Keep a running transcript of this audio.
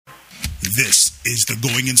This is the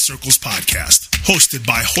Going in Circles podcast, hosted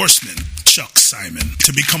by horseman Chuck Simon.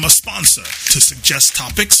 To become a sponsor, to suggest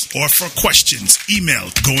topics, or for questions, email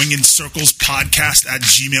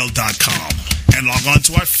goingincirclespodcast@gmail.com and log on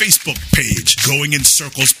to our Facebook page, Going in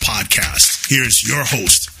Circles Podcast. Here's your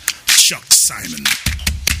host, Chuck Simon.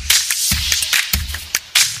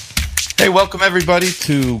 Hey, welcome everybody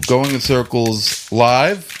to Going in Circles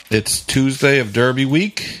Live. It's Tuesday of Derby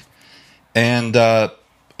week, and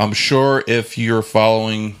I'm sure if you're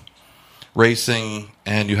following racing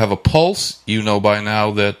and you have a pulse, you know by now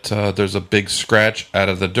that there's a big scratch out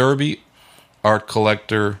of the Derby. Art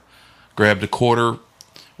Collector grabbed a quarter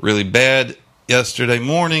really bad yesterday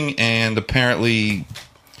morning, and apparently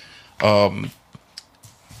a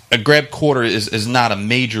grabbed quarter is not a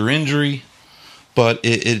major injury, but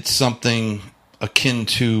it's something akin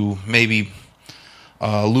to maybe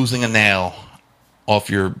losing a nail off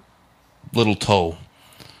your little toe.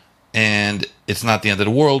 And it's not the end of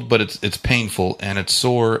the world, but it's painful and it's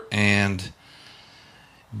sore, and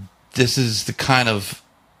this is the kind of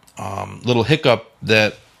little hiccup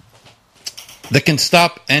that can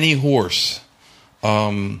stop any horse.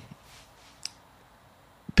 Pain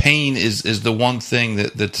is the one thing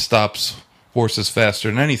that stops horses faster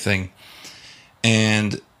than anything,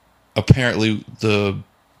 and apparently the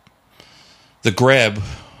grab,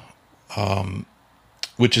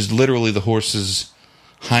 which is literally the horse's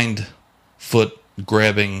hind foot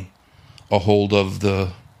grabbing a hold of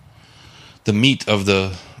the meat of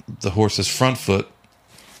the horse's front foot.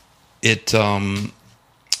 It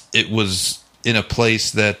was in a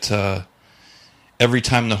place that every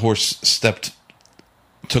time the horse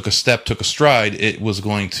took a stride, it was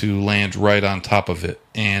going to land right on top of it,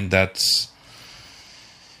 and it's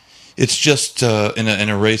just in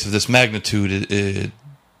a race of this magnitude.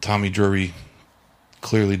 Tommy Drury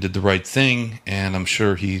clearly did the right thing, and I'm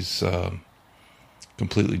sure he's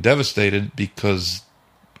completely devastated, because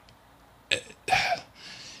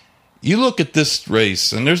you look at this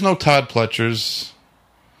race and there's no Todd Pletchers,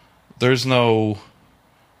 there's no,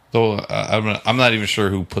 though I'm not even sure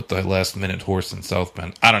who put the last minute horse in South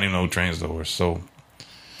Bend. I don't even know who trains the horse. So,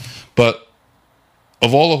 but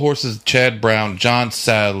of all the horses, Chad Brown, John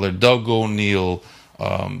Sadler, Doug O'Neill,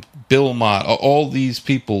 Bill Mott, all these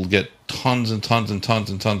people get tons and tons and tons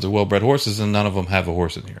and tons of well-bred horses, and none of them have a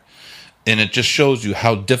horse in here. And it just shows you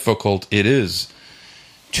how difficult it is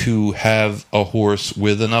to have a horse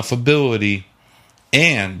with enough ability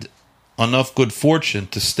and enough good fortune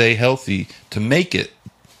to stay healthy to make it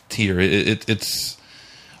here. It's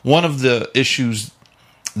one of the issues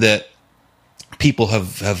that people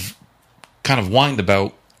have kind of whined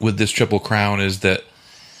about with this Triple Crown, is that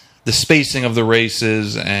the spacing of the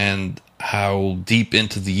races and how deep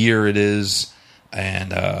into the year it is,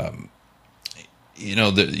 and you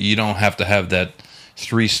don't have to have that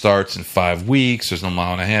 3 starts in 5 weeks. There's no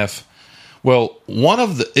mile and a half. Well, one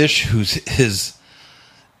of the issues is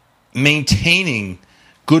maintaining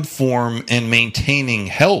good form and maintaining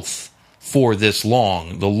health for this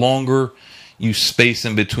long. The longer you space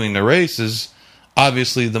in between the races,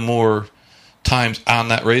 obviously the more times on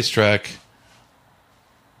that racetrack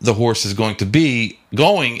the horse is going to be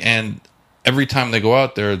going, and every time they go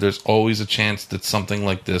out there, there's always a chance that something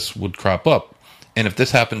like this would crop up. And if this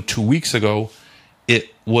happened 2 weeks ago, it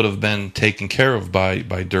would have been taken care of by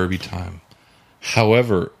Derby time.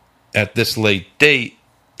 However, at this late date,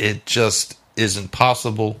 it just isn't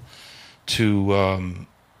possible to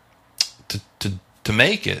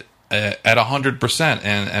make it at 100%.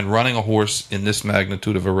 And running a horse in this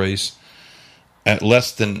magnitude of a race at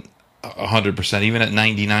less than 100%, even at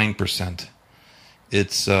 99%,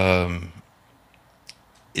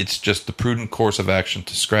 it's just the prudent course of action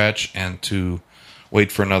to scratch and to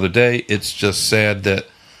wait for another day. It's just sad that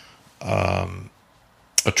a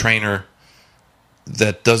trainer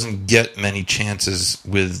that doesn't get many chances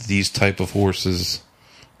with these type of horses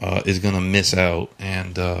is going to miss out.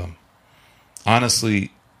 And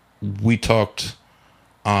honestly, we talked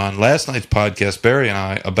on last night's podcast, Barry and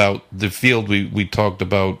I, about the field. We talked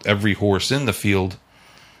about every horse in the field,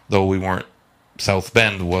 though we weren't. South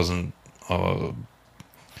Bend wasn't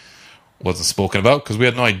spoken about because we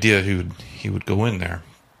had no idea he would go in there.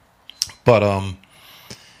 But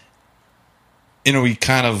we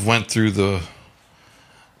kind of went through the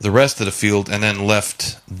rest of the field and then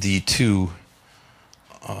left the 2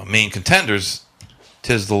 main contenders,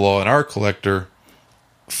 Tiz the Law and Art Collector,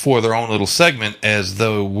 for their own little segment, as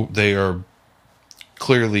though they are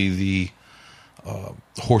clearly the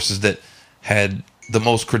horses that had the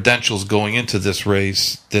most credentials going into this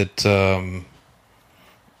race, that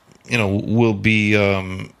will be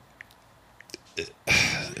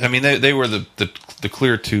I mean, they were the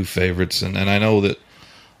clear two favorites, and I know that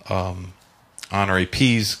Honore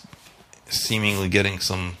P's seemingly getting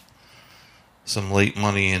some late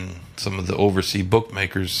money, and some of the overseas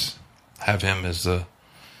bookmakers had him as the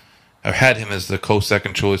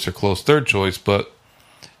co-second choice or close third choice. But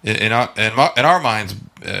in our minds,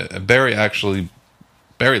 Barry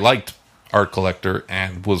liked Art Collector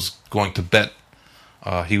and was going to bet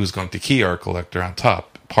he was going to key Art Collector on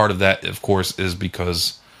top. Part of that, of course, is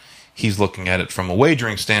because he's looking at it from a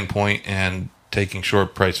wagering standpoint, and taking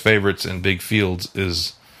short price favorites in big fields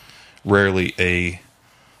is rarely a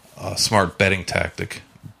smart betting tactic.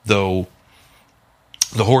 Though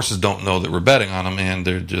the horses don't know that we're betting on them, and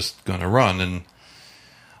they're just going to run. And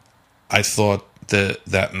I thought that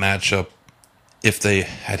matchup, if they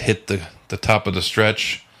had hit the top of the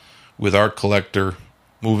stretch with Art Collector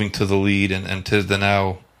moving to the lead and Tis the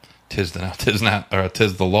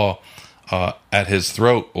Law at his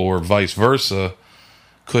throat, or vice versa,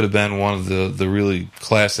 could have been one of the really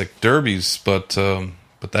classic derbies, but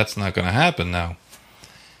that's not going to happen now.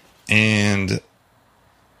 And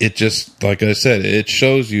it just, like I said, it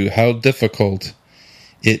shows you how difficult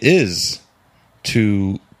it is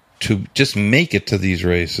to just make it to these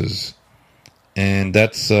races, and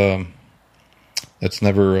that's never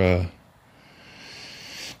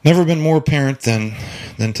been more apparent than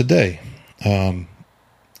today.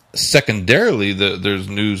 Secondarily, there's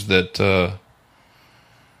news that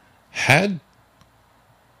had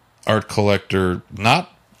Art Collector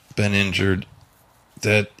not been injured,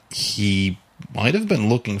 that he might have been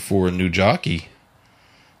looking for a new jockey,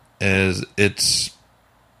 as it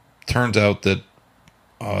turns out that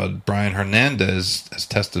Brian Hernandez has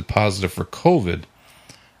tested positive for COVID.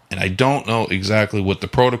 And I don't know exactly what the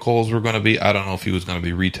protocols were going to be. I don't know if he was going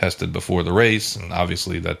to be retested before the race, and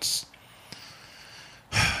obviously that's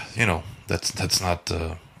not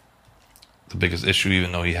the biggest issue,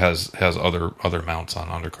 even though he has other mounts on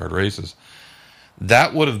undercard races.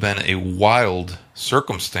 That would have been a wild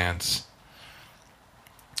circumstance,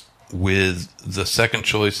 with the second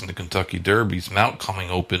choice in the Kentucky Derby's mount coming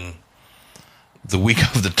open the week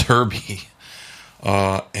of the Derby,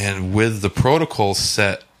 and with the protocol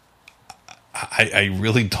set. I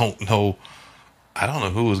really don't know. I don't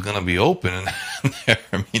know who was going to be open in there.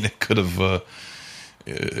 I mean, it could have.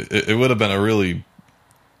 It would have been a really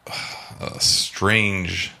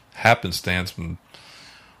strange happenstance. And,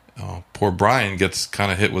 poor Brian gets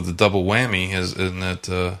kind of hit with a double whammy, in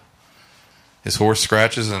that his horse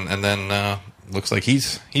scratches, and then looks like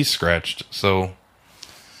he's scratched. So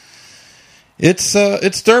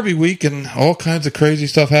it's Derby week, and all kinds of crazy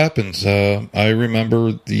stuff happens. I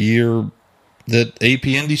remember the year that AP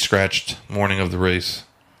Indy scratched morning of the race,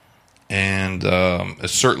 and it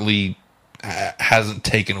certainly hasn't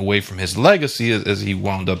taken away from his legacy, as he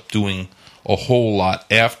wound up doing a whole lot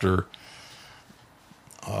after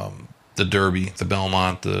the Derby, the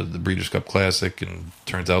Belmont, the Breeders' Cup Classic, and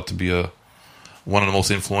turns out to be one of the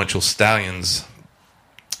most influential stallions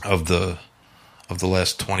of the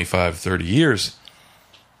last 25, 30 years.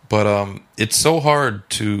 But it's so hard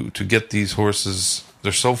to get these horses.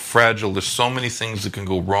 They're so fragile. There's so many things that can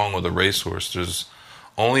go wrong with a racehorse. There's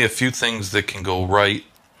only a few things that can go right,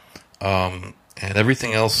 and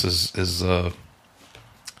everything else is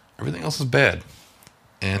bad.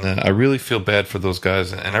 And I really feel bad for those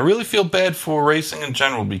guys, and I really feel bad for racing in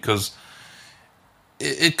general, because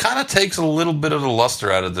it kind of takes a little bit of the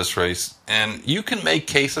luster out of this race. And you can make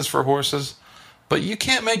cases for horses, but you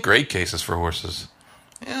can't make great cases for horses.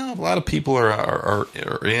 A lot of people are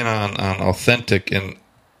in on Authentic, and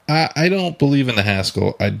I don't believe in the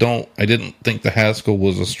Haskell. I didn't think the Haskell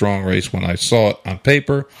was a strong race when I saw it on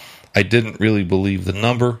paper. I didn't really believe the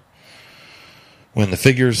number when the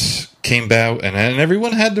figures came out, and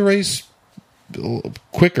everyone had the race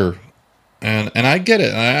quicker. And I get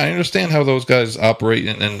it. I understand how those guys operate,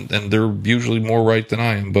 and they're usually more right than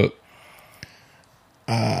I am, but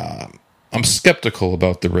I'm skeptical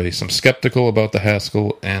about the race. I'm skeptical about the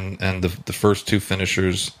Haskell and the first two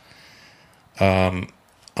finishers. I'm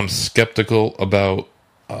skeptical about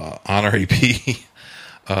Honore P.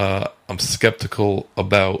 I'm skeptical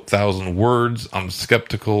about 1,000 Words. I'm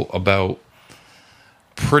skeptical about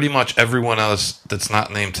pretty much everyone else that's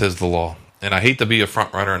not named Tis the Law. And I hate to be a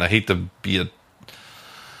front runner, and I hate to be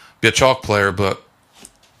a chalk player, but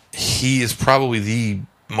he is probably the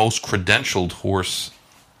most credentialed horse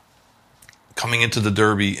coming into the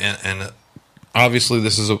Derby, and obviously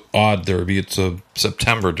this is an odd Derby. It's a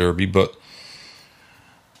September Derby, but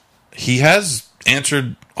he has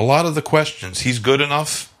answered a lot of the questions. He's good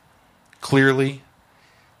enough, clearly.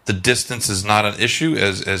 The distance is not an issue,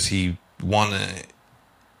 as he won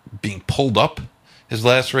being pulled up his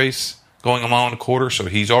last race, going a mile and a quarter. So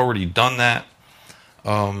he's already done that.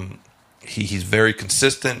 He's very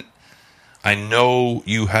consistent. I know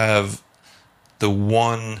you have the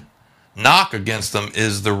one knock against him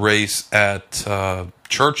is the race at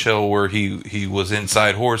Churchill, where he was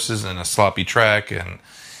inside horses in a sloppy track, and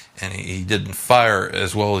he didn't fire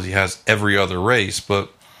as well as he has every other race.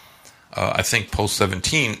 But I think post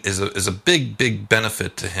 17 is a big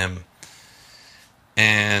benefit to him.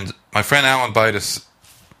 And my friend Alan Bitus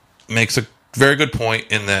makes a very good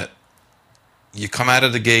point in that you come out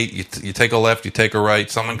of the gate, you take a left, you take a right,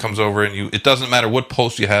 someone comes over, and it doesn't matter what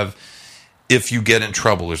post you have. If you get in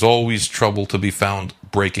trouble, there's always trouble to be found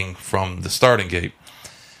breaking from the starting gate.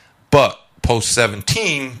 But post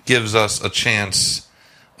 17 gives us a chance,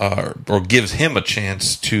 or gives him a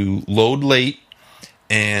chance to load late.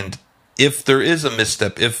 And if there is a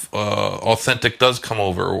misstep, if Authentic does come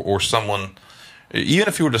over, or someone, even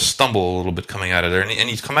if he were to stumble a little bit coming out of there, and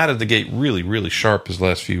he's come out of the gate really, really sharp his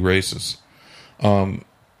last few races.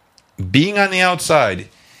 Being on the outside,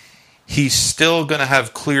 he's still going to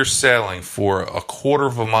have clear sailing for a quarter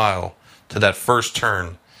of a mile to that first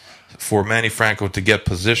turn for Manny Franco to get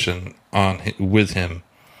position with him.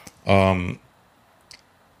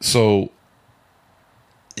 So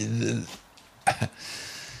Jay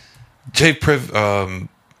Privman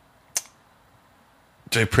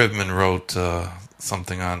wrote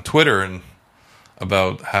something on Twitter and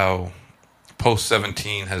about how post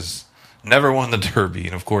 17 has never won the Derby,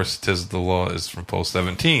 and of course, 'tis the law is from post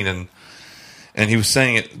 17, and he was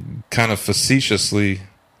saying it kind of facetiously,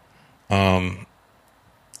 in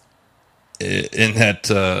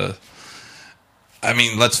that, I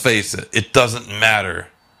mean, let's face it, it doesn't matter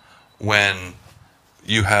when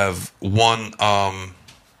you have one,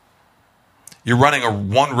 you're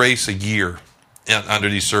running one race a year under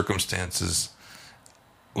these circumstances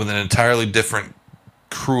with an entirely different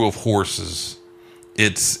crew of horses.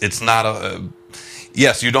 It's not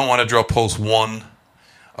yes, you don't want to draw post one.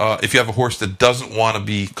 If you have a horse that doesn't want to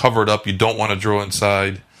be covered up, you don't want to draw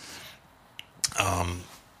inside.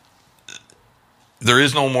 There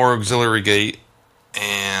is no more auxiliary gate,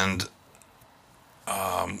 and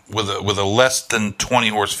with a less than 20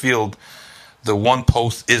 horse field, the one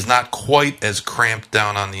post is not quite as cramped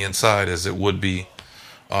down on the inside as it would be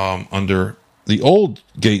under the old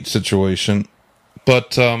gate situation.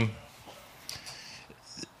 But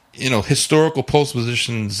historical post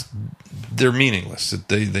positions, they're meaningless.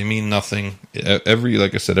 They mean nothing.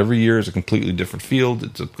 Like I said, every year is a completely different field.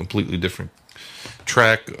 It's a completely different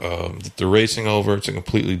track that they're racing over. It's a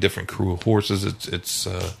completely different crew of horses. It's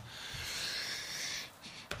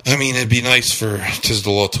I mean, it'd be nice for 'Tis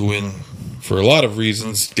the Law to win for a lot of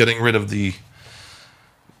reasons. Getting rid of the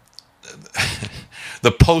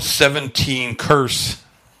post 17 curse,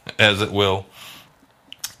 as it will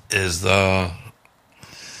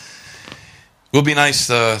be nice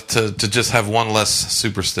to just have one less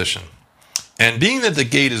superstition. And being that the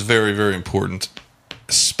gate is very, very important,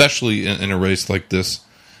 especially in a race like this,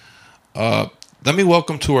 let me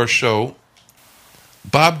welcome to our show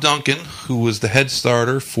Bob Duncan, who was the head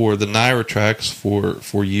starter for the Naira tracks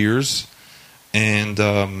for years. And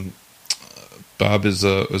Bob is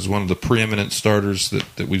one of the preeminent starters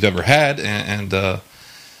that we've ever had, and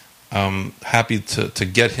I'm happy to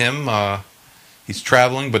get him. He's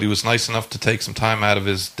traveling, but he was nice enough to take some time out of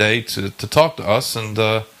his day to talk to us, and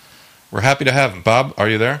we're happy to have him. Bob, are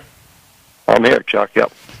you there? I'm here, Chuck.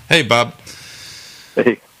 Yep. Hey, Bob.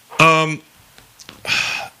 Hey.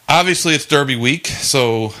 Obviously, it's Derby week,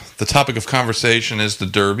 so the topic of conversation is the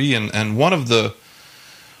Derby, and one of the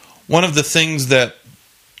things that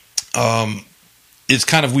is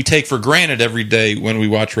kind of we take for granted every day when we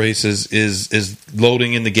watch races is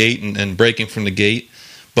loading in the gate and breaking from the gate.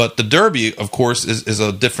 But the Derby, of course, is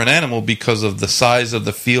a different animal because of the size of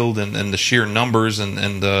the field and the sheer numbers.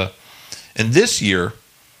 And this year,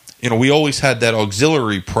 we always had that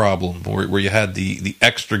auxiliary problem where you had the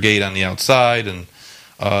extra gate on the outside. And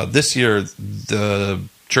this year, the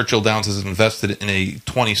Churchill Downs has invested in a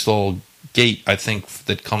 20-stall gate, I think,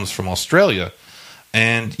 that comes from Australia.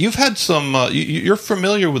 And you've had some. You're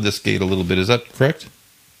familiar with this gate a little bit. Is that correct?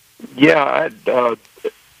 Yeah,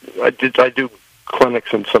 I do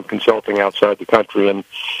clinics and some consulting outside the country, and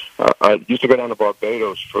I used to go down to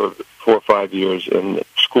Barbados for 4 or 5 years and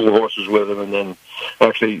school horses with them, and then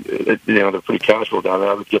actually, they're pretty casual down there.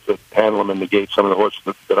 I would get to handle them in the gate, some of the horses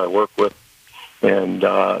that I work with, and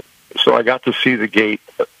so I got to see the gate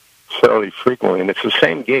fairly frequently, and it's the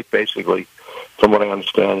same gate basically, from what I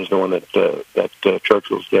understand, is the one that, that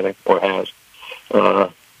Churchill's getting or has. It's, you know, they're pretty casual down there. I would get the handle them in the gate, some of the horses that I work with, and so I got to see the gate fairly frequently, and it's the same gate basically, from what I understand, is the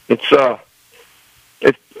one that Churchill's getting or has. It's, you know, they're pretty casual down there. I would get the handle them in the gate, some of the horses that I work with, and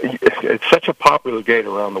It's such a popular gate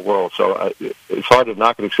around the world, so it's hard to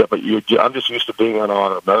knock it. Except, but I'm just used to being on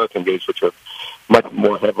our American gates, which are much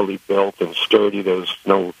more heavily built and sturdy. There's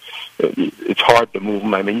no, it's hard to move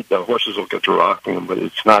them. I mean, the horses will get to rocking them, but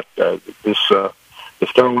it's not this. The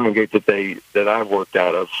Sterling gate that I've worked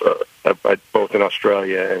out of, both in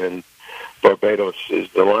Australia and in Barbados,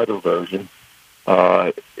 is the lighter version.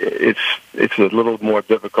 It's a little more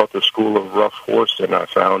difficult to school a rough horse, and I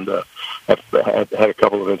found I've had a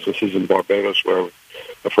couple of instances in Barbados where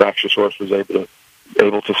a fractious horse was able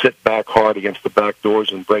to sit back hard against the back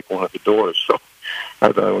doors and break one of the doors. So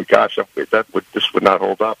I thought, oh, gosh, this would not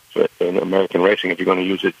hold up in American racing if you're going to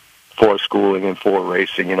use it for schooling and for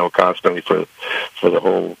racing, constantly for the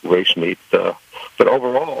whole race meet. But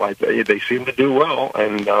overall, they seem to do well,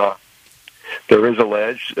 and there is a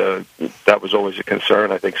ledge. That was always a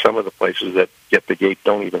concern. I think some of the places that get the gate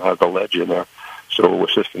don't even have the ledge in there. So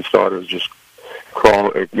assistant starters just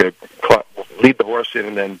lead the horse in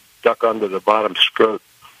and then duck under the bottom skirt.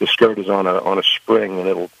 The skirt is on a spring, and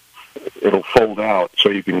it'll fold out, so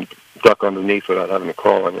you can duck underneath without having to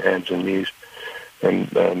crawl on your hands and knees, and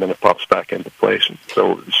then it pops back into place. And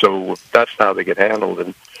so that's how they get handled.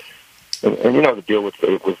 And to deal with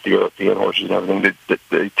the European horses and everything,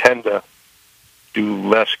 they tend to do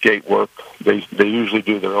less gate work. They usually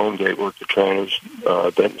do their own gate work, the trainers.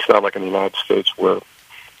 It's not like in the United States where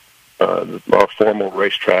our formal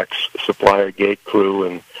racetracks supply a gate crew,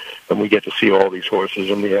 and we get to see all these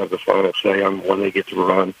horses, and we have the final say on when they get to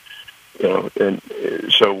run. And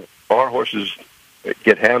so our horses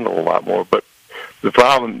get handled a lot more. But the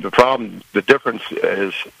difference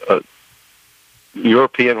is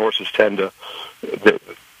European horses tend to.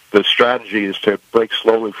 The strategy is to break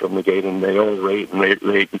slowly from the gate, and they only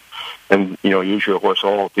rate, and use your horse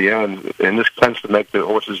all at the end. And this tends to make the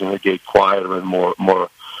horses in the gate quieter and more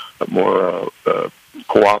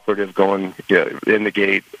cooperative going in the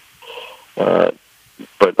gate.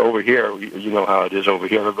 But over here, you know how it is. Over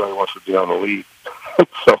here, everybody wants to be on the lead,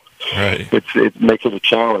 so right. It makes it a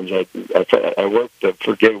challenge. I worked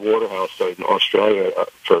for Gay Waterhouse in Australia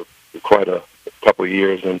for quite a couple of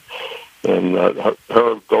years, and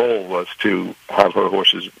her goal was to have her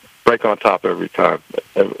horses break on top every time.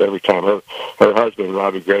 Every time, her husband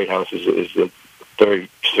Robbie Greathouse is a very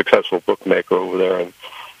successful bookmaker over there, and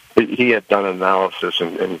he had done an analysis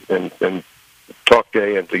and talked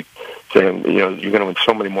Gay into saying, you're going to win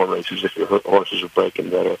so many more races if your horses are breaking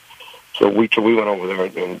better. So we went over there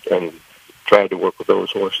and tried to work with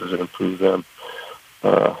those horses and improve them.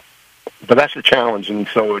 But that's a challenge, and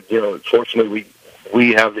so fortunately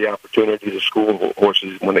we have the opportunity to school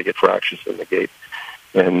horses when they get fractious in the gate,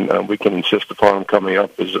 and we can insist upon them coming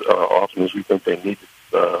up as often as we think they need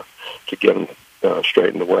to get them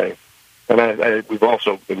straightened away. And we've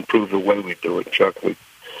also improved the way we do it, Chuck.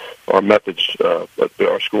 Our methods,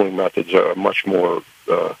 our schooling methods, are much more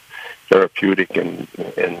therapeutic and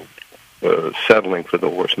settling for the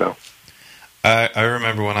horse now. I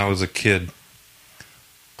remember when I was a kid,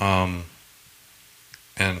 and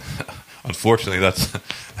unfortunately, it's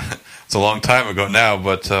a long time ago now.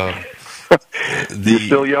 But you're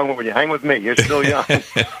still young when you hang with me. You're still young.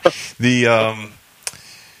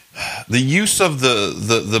 The use of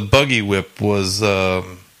the buggy whip was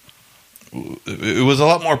it was a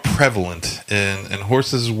lot more prevalent, and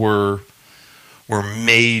horses were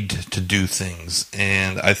made to do things.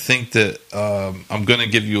 And I think that I'm going to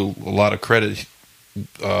give you a lot of credit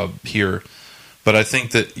here, but I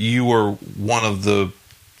think that you were one of the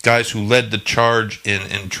guys who led the charge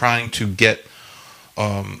in trying to get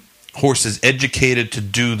horses educated to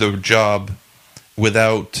do the job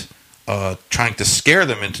without trying to scare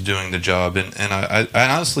them into doing the job. And I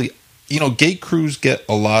honestly, gate crews get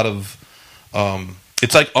a lot of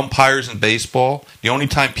it's like umpires in baseball. The only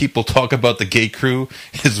time people talk about the gate crew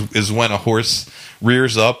is when a horse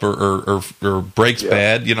rears up or breaks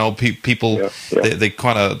bad. People they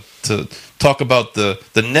kind of to talk about the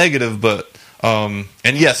negative, but and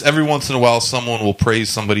yes, every once in a while someone will praise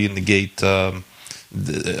somebody in the gate.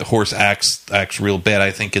 The horse acts real bad.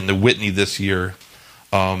 I think in the Whitney this year,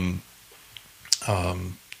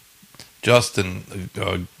 Justin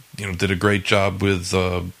did a great job with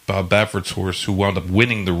Bob Baffert's horse, who wound up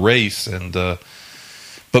winning the race. And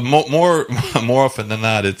but more often than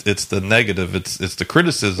not, it's the negative. It's the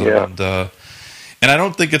criticism, and I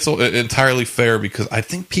don't think it's entirely fair, because I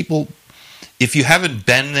think people, if you haven't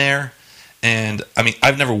been there, and I mean,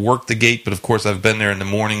 I've never worked the gate, but of course I've been there in the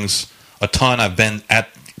mornings a ton. I've been at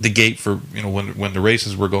the gate for when the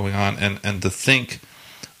races were going on, and to think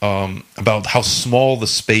about how small the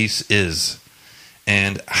space is,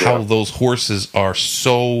 and how those horses are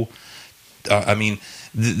so. I mean,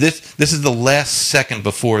 this is the last second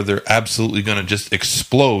before they're absolutely going to just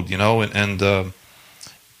explode, you know, and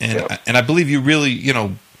I believe you really, you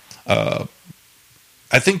know,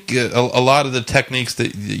 I think a lot of the techniques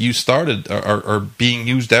that you started are being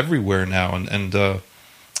used everywhere now, and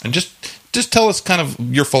just tell us kind of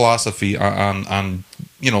your philosophy on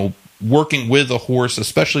you know, working with a horse,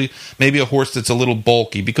 especially maybe a horse that's a little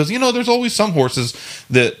bulky, because, you know, there's always some horses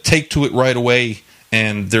that take to it right away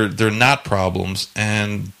and they're not problems,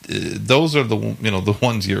 and those are the, you know, the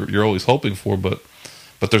ones you're always hoping for, but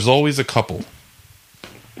there's always a couple.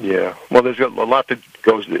 Yeah, well, there's a lot that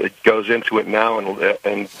goes into it now,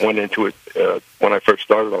 and went into it when I first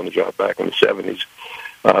started on the job back in the 70s.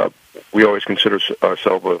 We always considered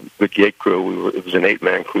ourselves a good gate crew. It was an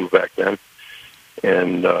 8-man crew back then,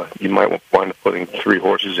 and you might wind up putting 3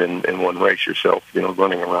 horses in one race yourself, you know,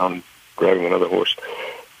 running around grabbing another horse.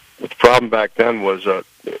 But the problem back then was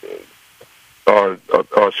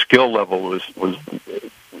our skill level was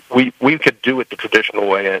we could do it the traditional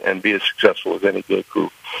way and be as successful as any gate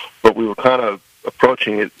crew, but we were kind of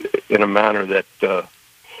approaching it in a manner that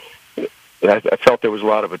I felt there was a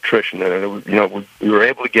lot of attrition. And, you know, we were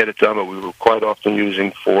able to get it done, but we were quite often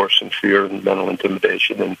using force and fear and mental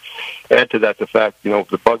intimidation. And add to that the fact, you know,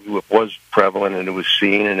 the buggy whip was prevalent and it was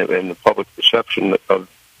seen, and the public perception of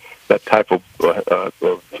that type of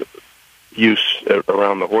use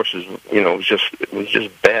around the horses, you know, it was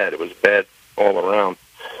just bad. It was bad all around.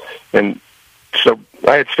 And so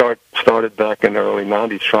I had started back in the early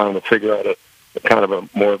 90s trying to figure out a kind of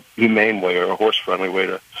a more humane way, or a horse-friendly way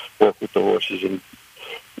to work with the horses. And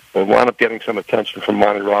I wound up getting some attention from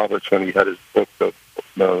Monty Roberts when he had his book,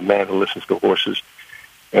 The Man Who Listens to Horses.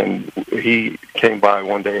 And he came by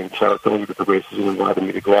one day in Saratoga at the races and invited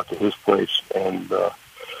me to go out to his place and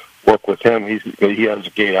work with him. He has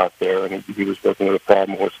a gate out there, and he was working with a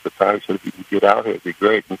problem horse at the time. He said, if you can get out here, it'd be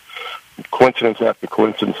great. And coincidence after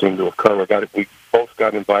coincidence seemed to occur. We both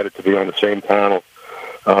got invited to be on the same panel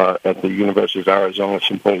at the University of Arizona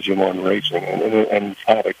Symposium on Racing, and the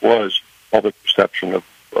topic was public perception of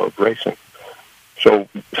racing. So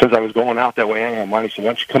since I was going out that way, Monty said, why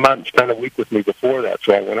don't you come out and spend a week with me before that?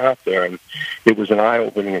 So I went out there, and it was an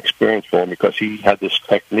eye-opening experience for him, because he had this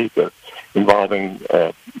technique involving,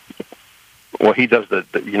 well, he does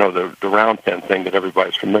the round pen thing that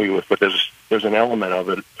everybody's familiar with, but there's an element of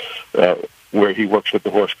it where he works with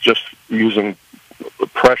the horse just using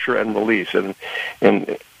pressure and release, and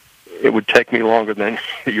it would take me longer than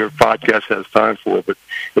your podcast has time for, but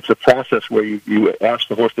it's a process where you ask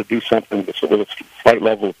the horse to do something with a slight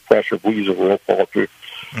level of pressure, wheeze, a rope halter,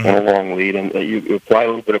 and a long lead, and you apply a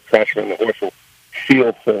little bit of pressure, and the horse will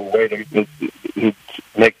feel for a way to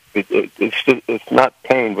make it. It's not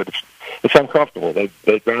pain, but it's uncomfortable.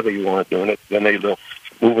 They'd rather you aren't doing it, then they'll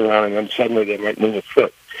move around, and then suddenly they might move a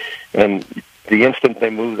foot, and the instant they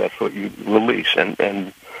move that foot, you release.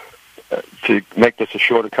 And to make this a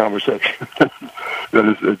shorter conversation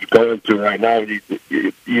than it's going to right now,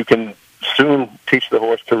 you can soon teach the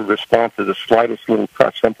horse to respond to the slightest little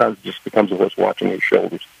touch. Sometimes it just becomes a horse watching his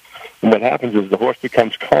shoulders. And what happens is the horse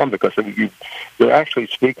becomes calm, because you're actually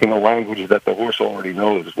speaking a language that the horse already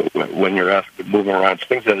knows when you're asking to move around. It's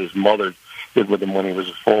things that his mother did with him when he was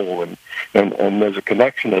a foal, and there's a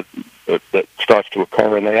connection that starts to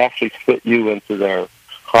occur, and they actually fit you into their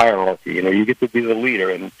hierarchy. You know, you get to be the leader,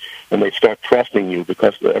 and they start trusting you,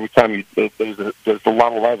 because every time there's a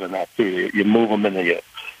lot of love in that too. You move them, and you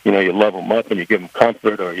level them up, and you give them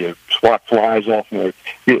comfort, or you swat flies off, and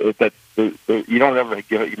you don't ever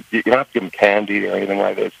you don't have to give them candy or anything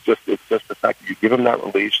like that. It's just the fact that you give them that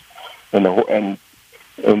release, and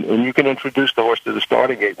you can introduce the horse to the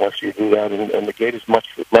starting gate once you do that, and the gate is much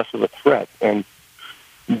less of a threat. And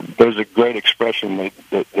there's a great expression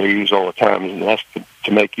that they use all the time, and that's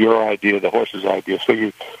to make your idea the horse's idea. So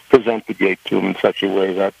you present the gate to them in such a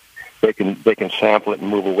way that they can sample it and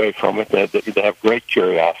move away from it. They have great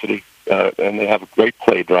curiosity, and they have a great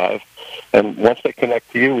play drive. And once they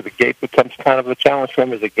connect to you, the gate becomes kind of a challenge for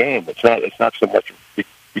them as a game. It's not so much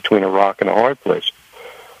between a rock and a hard place.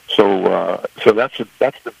 So that's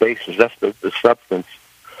the basis. That's the substance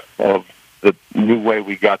of the new way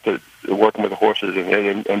we got to working with the horses,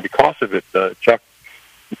 and because of it, Chuck,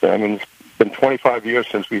 I mean, it's been 25 years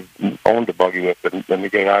since we've owned a buggy whip in the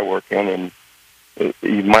gate I work in, and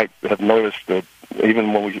you might have noticed that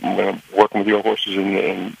even when I'm working with your horses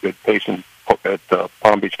in Payson at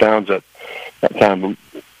Palm Beach Downs at that time,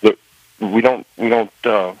 we don't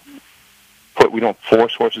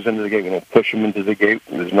force horses into the gate. We don't push them into the gate.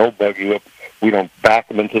 There's no buggy whip. We don't back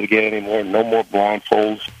them into the gate anymore. No more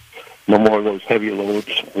blindfolds. No more of those heavy loads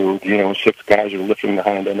where, 6 guys are lifting the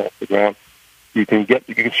hind end off the ground. you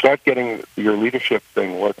can start getting your leadership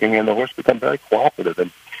thing working, and the horse become very cooperative,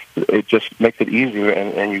 and it just makes it easier,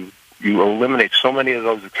 and you eliminate so many of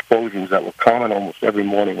those explosions that were common almost every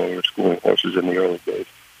morning when we were schooling horses in the early days.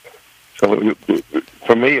 So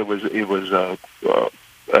for me, it was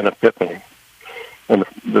an epiphany. And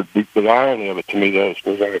the irony of it to me, though,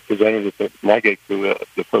 was I presented it to my gate crew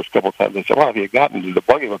the first couple of times. They said, "Well, if you had gotten to the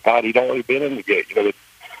buggy with God, he'd already been in the gate." You know,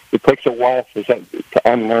 it takes a while to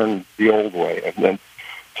unlearn the old way, and then.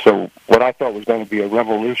 So what I thought was going to be a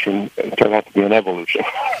revolution turned out to be an evolution.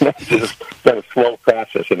 It's just been a slow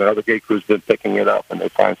process, and the other gate crews been picking it up, and they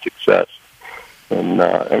find success. And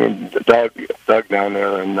I mean, Doug down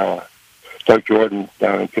there, and Doug Jordan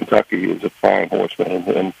down in Kentucky is a fine horseman,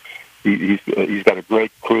 and he's got a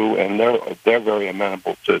great crew, and they're very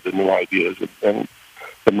amenable to the new ideas. And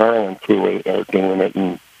the Maryland crew are doing it,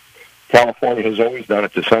 and California has always done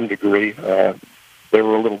it to some degree. They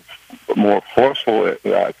were a little more forceful,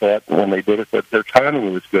 I thought, when they did it, but their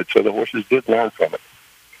timing was good, so the horses did learn from it.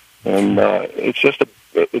 And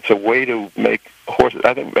it's a way to make horses.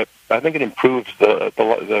 I think it improves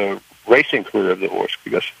the racing career of the horse,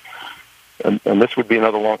 because, and this would be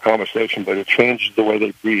another long conversation, but it changes the way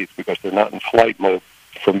they breathe, because they're not in flight mode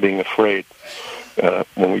from being afraid.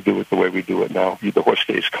 When we do it the way we do it now, the horse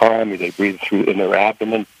stays calm. They breathe through in their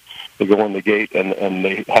abdomen. They go in the gate, and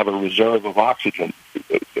they have a reserve of oxygen.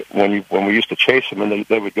 When we used to chase them, and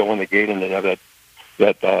they would go in the gate, and they'd have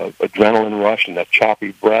that adrenaline rush and that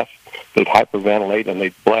choppy breath. They'd hyperventilate, and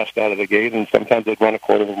they'd blast out of the gate, and sometimes they'd run a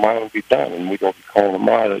quarter of a mile and be done. And we'd go calling them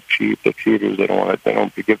out, they're cheap, they're cheaters, they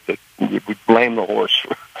don't forgive it. We blame the horse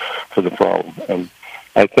for the problem. And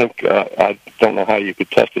I think I don't know how you could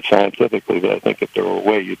test it scientifically, but I think if there were a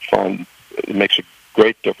way, you'd find it makes a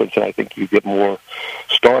great difference, and I think you get more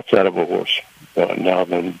starts out of a horse now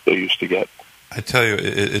than they used to get. I tell you,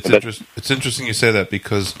 it's interesting you say that,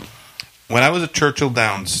 because when I was at Churchill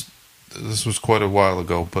Downs, this was quite a while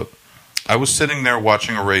ago, but I was sitting there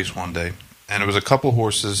watching a race one day, and there was a couple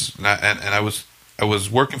horses, and I was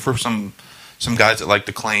working for some guys that like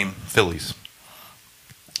to claim fillies,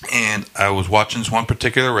 and I was watching this one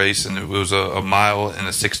particular race, and it was a mile and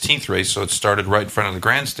a 16th race, so it started right in front of the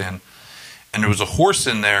grandstand. And there was a horse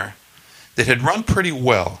in there that had run pretty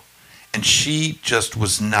well, and she just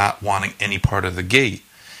was not wanting any part of the gate.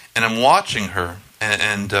 And I'm watching her,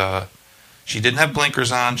 and she didn't have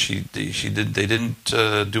blinkers on. They didn't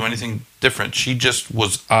do anything different. She just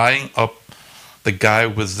was eyeing up the guy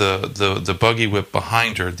with the buggy whip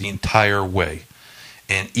behind her the entire way.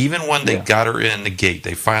 And even when they got her in the gate,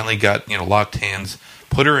 they finally got locked hands,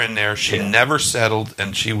 put her in there. She never settled,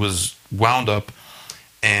 and she was wound up,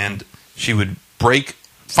 and she would break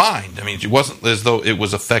fine. I mean, it wasn't as though it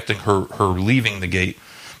was affecting her leaving the gate,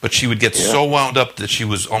 but she would get so wound up that she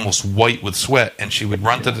was almost white with sweat, and she would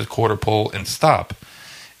run to the quarter pole and stop.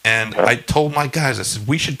 And I told my guys, I said,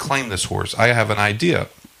 we should claim this horse. I have an idea.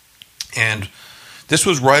 And this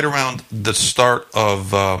was right around the start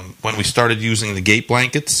of when we started using the gate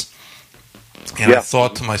blankets. And I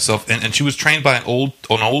thought to myself, and she was trained by an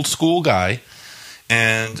old school guy,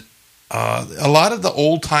 and a lot of the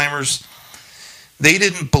old timers, they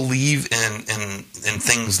didn't believe in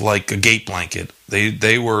things like a gate blanket.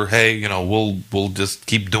 They were, hey, we'll just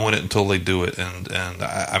keep doing it until they do it. And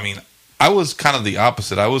I mean, I was kind of the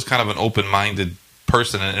opposite. I was kind of an open-minded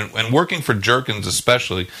person, and working for Jerkins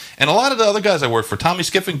especially, and a lot of the other guys I worked for, Tommy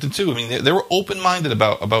Skiffington too. I mean, they were open-minded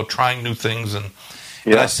about trying new things, and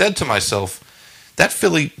I said to myself, that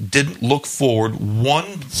filly didn't look forward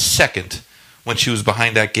 1 second when she was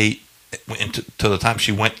behind that gate. To the time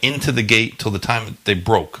she went into the gate till the time they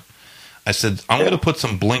broke. I said, I'm going to put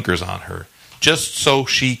some blinkers on her just so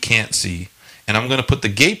she can't see, and I'm going to put the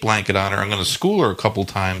gate blanket on her. I'm going to school her a couple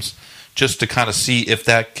times just to kind of see if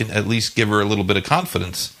that can at least give her a little bit of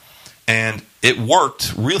confidence. And it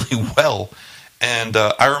worked really well. And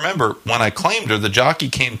I remember when I claimed her, the jockey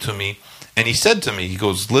came to me and he said to me, he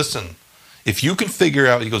goes, listen, if you can figure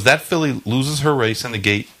out, he goes, that filly loses her race in the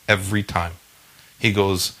gate every time. He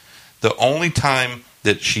goes, the only time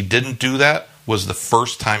that she didn't do that was the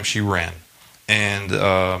first time she ran. And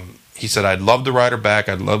he said, I'd love to ride her back.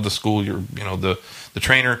 I'd love to school the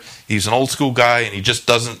trainer. He's an old school guy, and he just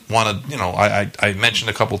doesn't want to, I mentioned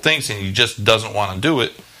a couple things, and he just doesn't want to do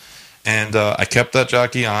it. And I kept that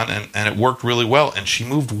jockey on, and it worked really well. And she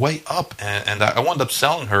moved way up, and I wound up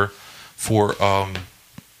selling her for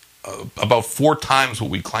about 4 times what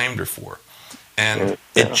we claimed her for. And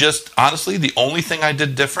it just, honestly, the only thing I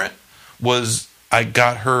did different was I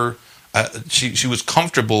got her she was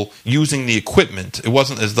comfortable using the equipment. It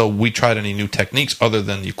wasn't as though we tried any new techniques other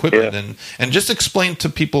than the equipment. Yeah. And just explain to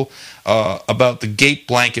people about the gate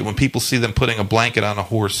blanket, when people see them putting a blanket on a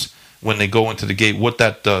horse when they go into the gate, what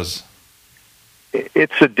that does.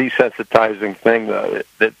 It's a desensitizing thing.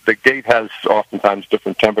 The gate has oftentimes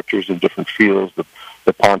different temperatures and different feels.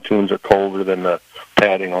 The pontoons are colder than the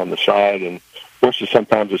padding on the side, and horses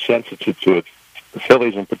sometimes are sensitive to it. The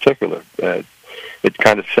fillies in particular. It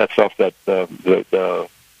kind of sets off that the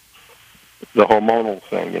hormonal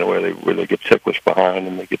thing, where they get ticklish behind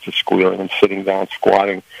and they get to squealing and sitting down,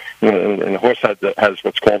 squatting. And the horse has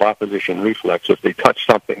what's called opposition reflex. If they touch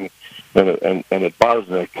something and it bothers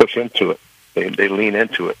them, they push into it. They lean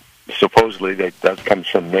into it. Supposedly, that comes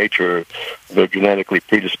from nature. They're genetically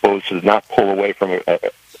predisposed to not pull away from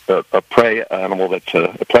a prey animal that's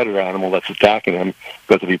a predator animal that's attacking them,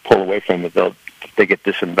 because if you pull away from it, they get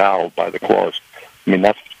disemboweled by the claws. I mean,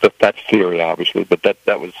 that's theory, obviously, but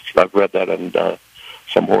that was, I've read that in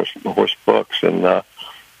some horse books, and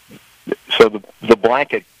so the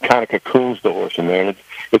blanket kind of cocoons the horse in there, and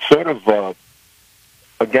it's sort of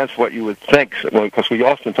against what you would think, because we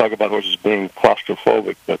often talk about horses being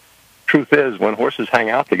claustrophobic, but truth is, when horses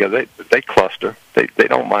hang out together, they cluster. They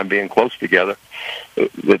don't mind being close together.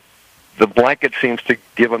 The blanket seems to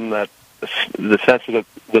give them that the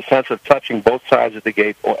sense of touching both sides of the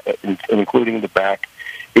gate, including the back,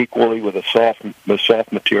 equally with a soft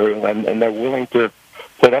material, and they're willing to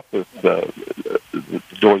put up with the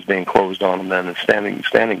doors being closed on them then and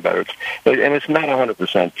standing better. And it's not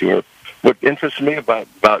 100% pure. What interests me about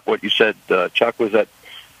what you said, Chuck, was that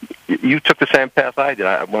you took the same path I did.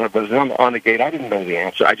 When I was on the gate, I didn't know the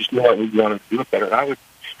answer. I just knew I wanted to do it better. And I would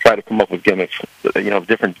try to come up with gimmicks,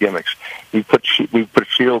 different gimmicks. We put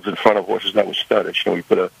shields in front of horses that were studded. We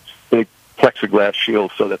put a big plexiglass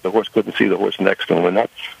shield so that the horse couldn't see the horse next to him, and that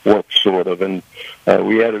worked sort of. And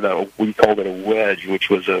we added we called it a wedge, which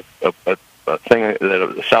was a thing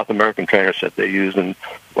that a South American trainer said they used, and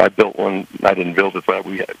I built one. I didn't build it, but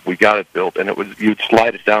we got it built, and you'd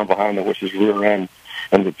slide it down behind the horse's rear end,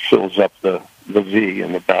 and it fills up the V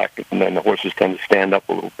in the back, and then the horses tend to stand up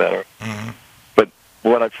a little better. Mm-hmm. But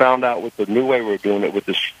what I found out with the new way we're doing it, with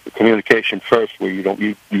this communication first, where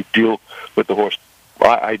you deal with the horse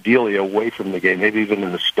ideally away from the gate, maybe even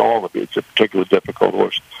in the stall if it's a particularly difficult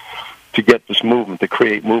horse, to get this movement, to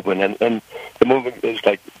create movement. And the movement is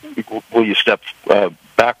like, will you step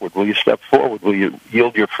backward? Will you step forward? Will you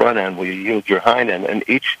yield your front end? Will you yield your hind end? And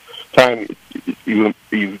each time you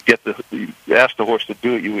ask the horse to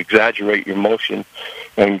do it, you exaggerate your motion,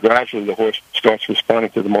 and gradually the horse starts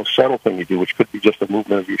responding to the most subtle thing you do, which could be just a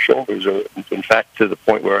movement of your shoulders, or in fact to the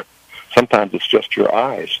point where sometimes it's just your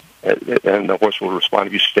eyes, and the horse will respond.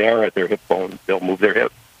 If you stare at their hip bone, they'll move their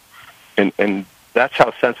hip, and that's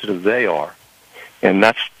how sensitive they are. And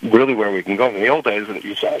that's really where we can go. In the old days,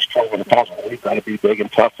 you saw us trouble in the past, we've got to be big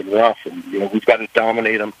and tough and rough, and we've got to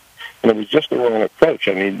dominate them. And it was just the wrong approach.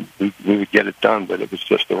 I mean, we would get it done, but it was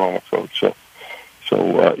just the wrong approach. So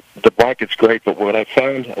the blanket's great, but what I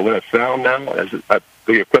found now is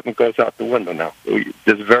the equipment goes out the window now.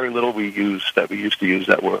 There's very little we used to use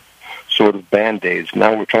that were sort of Band-Aids.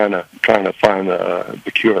 Now we're trying to find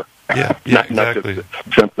the cure. Yeah, exactly. Not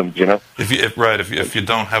just symptoms, If you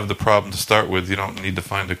don't have the problem to start with, you don't need to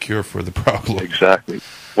find a cure for the problem. Exactly.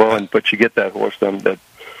 Well, but you get that horse done. That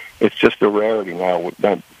it's just a rarity now.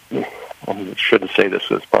 I shouldn't say this.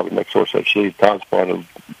 This probably makes horse I see. Tom's part of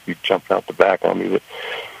you jumped out the back on me. But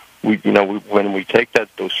when we take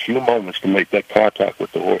those few moments to make that contact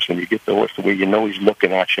with the horse, and you get the horse to where he's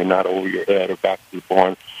looking at you, not over your head or back to the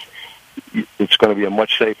barn, it's going to be a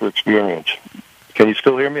much safer experience. Can you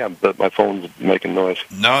still hear me? My phone's making noise.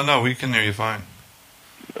 No, we can hear you fine.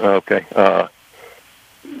 Okay.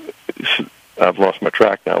 I've lost my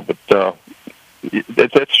track now, but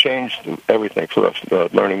it's changed everything for us,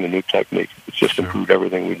 learning the new technique. It's just improved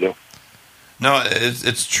everything we do. No,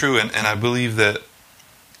 it's true, and I believe that,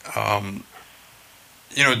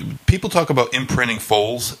 people talk about imprinting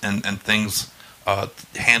foals and things,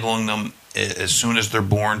 handling them as soon as they're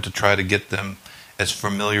born to try to get them as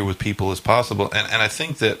familiar with people as possible. And I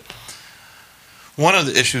think that one of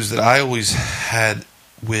the issues that I always had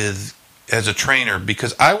with as a trainer,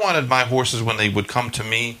 because I wanted my horses when they would come to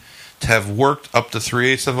me to have worked up to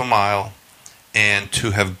 3/8 of a mile and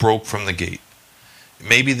to have broke from the gate.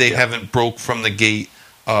 Maybe they haven't broke from the gate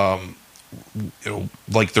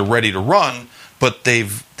like they're ready to run, but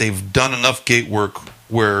they've done enough gate work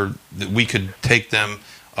where we could take them,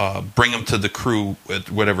 bring them to the crew at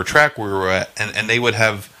whatever track we were at, and they would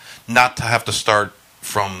have not to have to start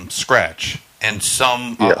from scratch. And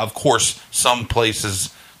of course, some places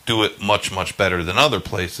do it much, much better than other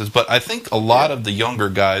places. But I think a lot of the younger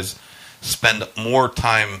guys spend more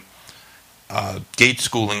time gate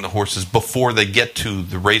schooling the horses before they get to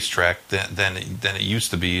the racetrack than it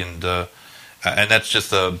used to be, and that's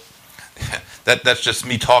just that's just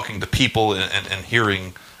me talking to people and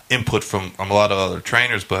hearing input from a lot of other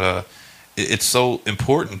trainers. But it's so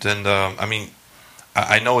important, and I mean,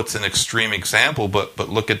 I know it's an extreme example, but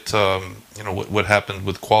look at what happened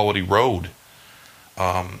with Quality Road,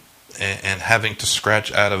 and having to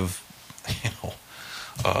scratch out of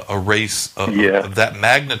a race of that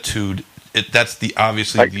magnitude. That's the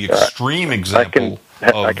extreme example.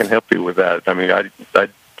 I can help you with that. I mean,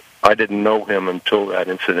 I didn't know him until that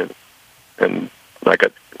incident, and I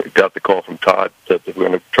got the call from Todd that we're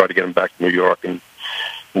going to try to get him back to New York, and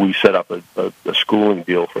we set up a schooling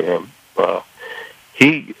deal for him.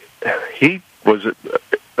 He was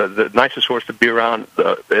the nicest horse to be around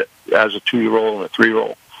as a 2-year-old and a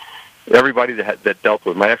 3-year-old. Everybody that dealt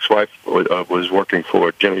with my ex-wife was working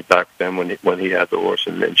for Jimmy back then when he had the horse,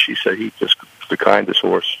 and she said he just was the kindest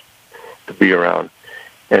horse to be around.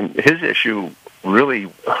 And his issue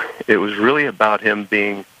it was really about him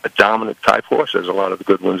being a dominant type horse, as a lot of the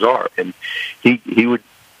good ones are. And he would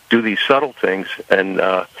do these subtle things, and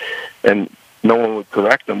no one would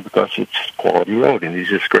correct him because it's Quality Road, and he's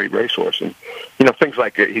this great racehorse. And things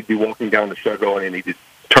like he'd be walking down the circle, and he'd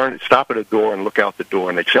stop at a door and look out the door,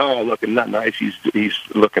 and they'd say, "Oh, look, isn't that nice? He's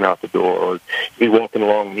looking out the door." Or he'd be walking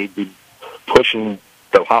along, and he'd be pushing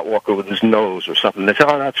the hot walker with his nose or something. They say,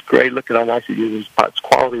 "Oh, that's great. Look at how nice he uses. It's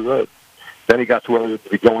Quality Road." Then he got to where he'd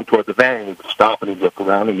be going toward the van, and he'd stop and he'd look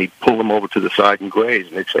around, and he'd pull him over to the side and graze.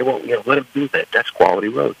 And they'd say, "Well, let him do that. That's Quality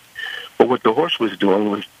Road." But what the horse was doing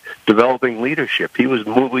was developing leadership. He was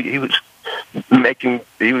moving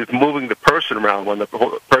the person around when the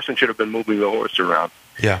person should have been moving the horse around.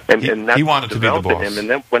 Yeah, and that he wanted to be the boss. Him. And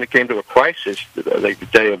then when it came to a crisis, like the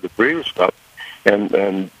day of the Breeders' Cup, and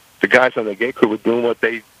the guys on the gate crew were doing what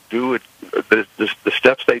they do. The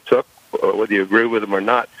steps they took, whether you agree with them or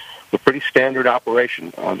not, were pretty standard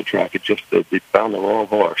operation on the track. It just they found the wrong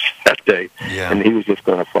horse that day, and he was just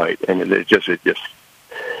going to fight, and it just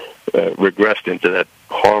regressed into that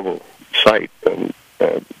horrible sight.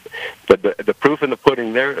 But the proof in the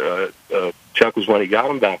pudding there, Chuck, was when he got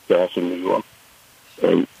him back to us in New York.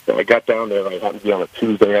 And I got down there, I happened to be on a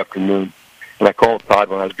Tuesday afternoon, and I called Todd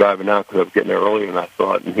when I was driving out because I was getting there earlier than I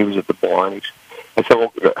thought, and he was at the barn. I said,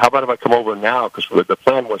 "Well, how about if I come over now?" Because the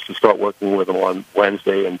plan was to start working with him on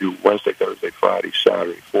Wednesday and do Wednesday, Thursday, Friday,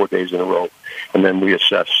 Saturday, 4 days in a row, and then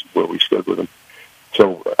reassess where we stood with him.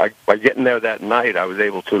 So by getting there that night, I was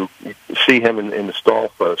able to see him in the stall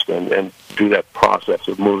first and do that process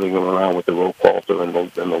of moving him around with the rope halter and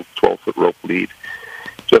the 12-foot rope lead.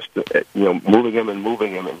 Just moving him,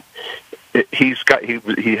 and he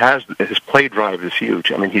has his play drive is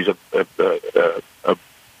huge. I mean, he's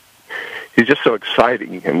he's just so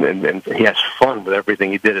exciting, and he has fun with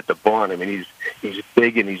everything he did at the barn. I mean, he's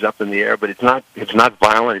big and he's up in the air, but it's not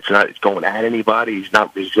violent. It's going at anybody. He's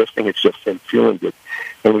not resisting. It's just him feeling good.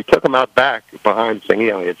 And we took him out back behind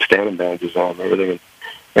Thingy. He had standing bandages on and everything,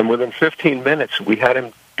 and within 15 minutes we had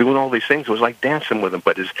him doing all these things. It was like dancing with him,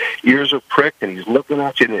 but his ears are pricked and he's looking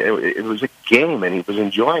at you, and it was a game, and he was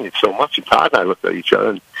enjoying it so much. And Todd and I looked at each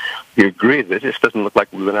other, and he agreed that this doesn't look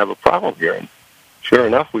like we're going to have a problem here. And sure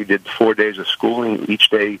enough, we did 4 days of schooling, each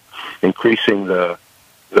day increasing the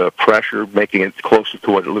pressure, making it closer to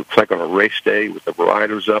what it looks like on a race day, with the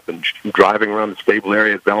riders up and driving around the stable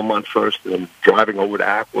area at Belmont first, and then driving over to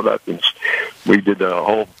Aqueduct. And we did the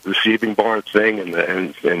whole receiving barn thing,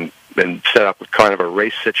 and set up a kind of a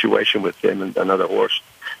race situation with him and another horse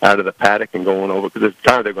out of the paddock and going over, because at the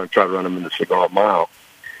time they're going to try to run him in the Cigar Mile.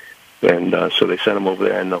 And so they sent him over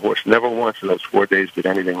there, and the horse never once in those 4 days did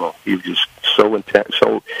anything wrong. He was just so intense,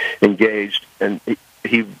 so engaged, and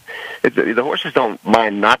the horses don't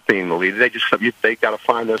mind not being the leader. They got to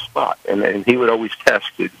find their spot, and he would always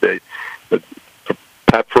test.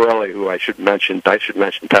 Pat Pirelli, who I should mention Pat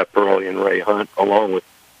Pirelli and Ray Hunt, along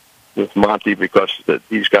with Monty, because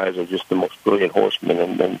these guys are just the most brilliant horsemen,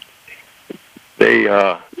 and they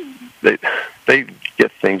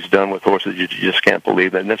get things done with horses you just can't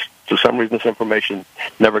believe. And for some reason, this information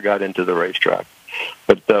never got into the racetrack.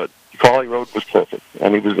 But Quality Road was perfect,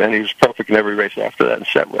 and he was perfect in every race after that and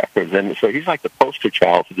set records. And so he's like the poster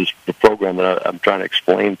child for the program that I'm trying to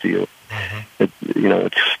explain to you.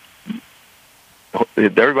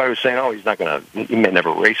 Everybody was saying, "Oh, he may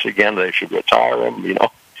never race again. They should retire him,"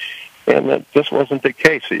 And that just wasn't the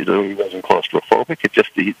case. He wasn't claustrophobic. It just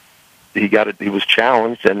he was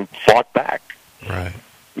challenged and fought back. Right.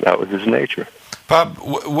 That was his nature. Bob,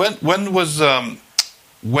 when was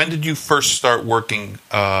when did you first start working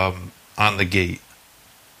on the gate?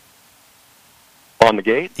 On the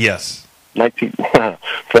gate? Yes.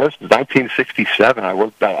 1967. I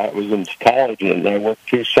was in college, and I worked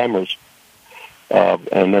 2 summers.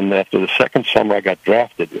 And then after the second summer, I got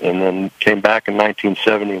drafted, and then came back in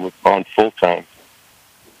 1970 and was on full time.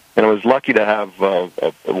 And I was lucky to have a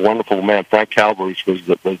wonderful man. Frank Calabrese was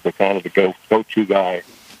the kind of the go-to guy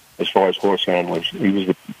as far as horse handlers. He was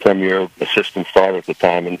the premier assistant starter at the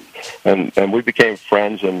time, and we became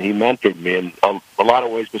friends. And he mentored me in a lot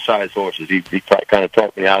of ways besides horses. He kind of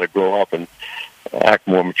taught me how to grow up and act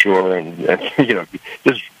more mature, and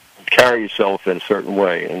just carry yourself in a certain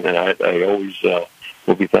way. And I always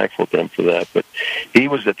will be thankful to him for that. But he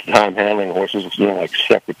was at the time handling horses, like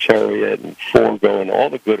Secretariat and Form-Go and all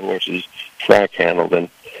the good horses Frank handled,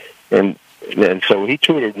 and so he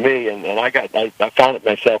tutored me, and I found it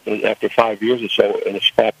myself after 5 years or so in a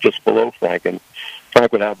spot just below Frank. And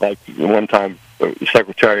Frank would have, like, one time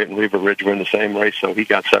Secretariat and Lever Ridge were in the same race, so he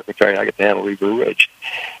got Secretariat, I get to handle Lever Ridge.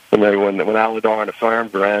 And then when Aladar and the Farm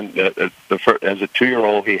ran, as a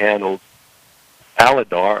 2-year-old, he handled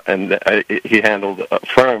Aladar, and he handled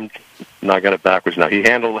Affirmed. No, I got it backwards now. He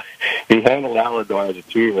handled Aladar as a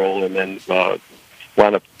 2-year-old, and then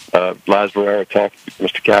wound up Laz Barrera talked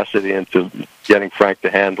Mr. Cassidy into getting Frank to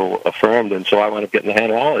handle Affirmed, and so I wound up getting to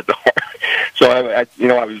handle Aladar. So I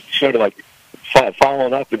was sort of like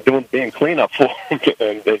following up and being cleanup for him,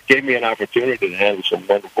 and it gave me an opportunity to handle some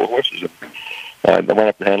wonderful horses. I went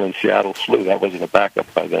up to handling Seattle Slew. That wasn't a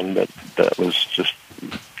backup by then, but that was just,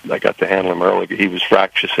 I got to handle him early. He was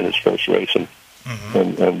fractious in his first race, and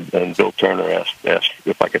Bill Turner asked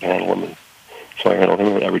if I could handle him, and so I handled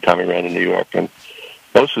him every time he ran in New York. And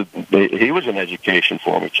he was an education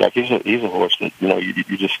for me, Chuck. He's a horse that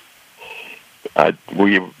you just. Were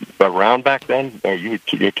you around back then? Or you're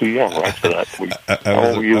too young, right, for that?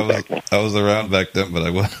 I was around back then, but I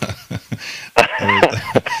was.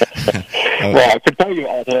 Well, I could tell you.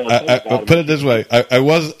 I'll put it this way: I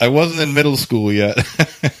wasn't in middle school yet,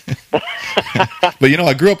 but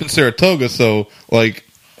I grew up in Saratoga, so like.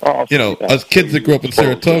 Us kids that grew up in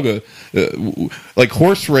Saratoga, like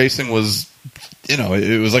horse racing was,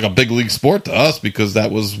 it was like a big league sport to us because that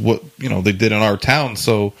was what they did in our town.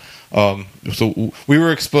 So we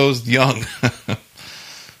were exposed young,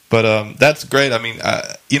 but that's great. I mean,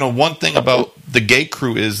 one thing about the gate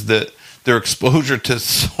crew is that their exposure to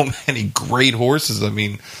so many great horses. I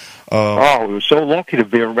mean, we were so lucky to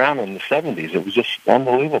be around in the 70s. It was just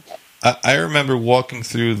unbelievable. I remember walking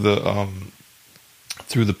through the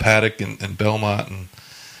paddock in Belmont, and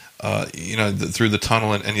through the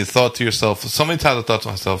tunnel, and you thought to yourself, so many times I thought to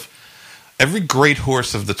myself, every great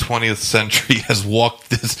horse of the 20th century has walked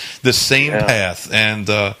this same path, and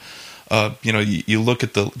you look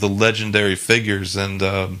at the legendary figures, and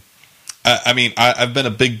I've been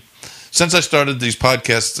a big, since I started these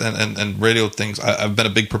podcasts and radio things, I've been a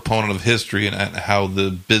big proponent of history and how the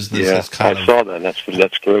business is kind of. I saw that.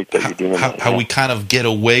 That's great that you're doing that. How we kind of get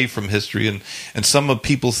away from history, and some of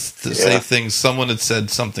people say things. Someone had said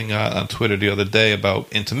something on Twitter the other day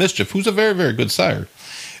about Into Mischief, who's a very, very good sire.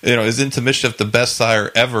 Is Into Mischief the best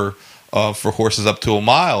sire ever for horses up to a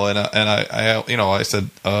mile? And I said,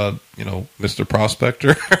 Mr.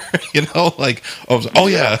 Prospector,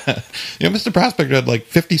 Mr. Prospector had like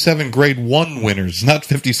 57 Grade 1 winners, not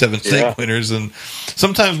 57 state winners, and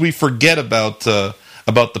sometimes we forget about the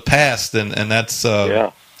past, and that's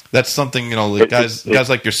something guys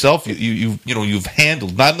like yourself, you've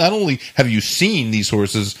handled. Not only have you seen these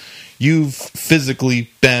horses, you've physically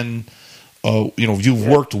been. You've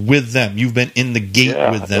worked with them. You've been in the gate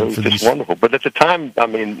with them for these. It's wonderful. But at the time, I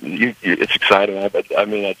mean, it's exciting. I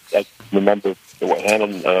remember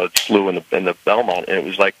handling Slew in the Belmont, and it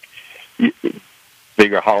was like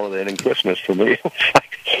bigger holiday than Christmas for me. It was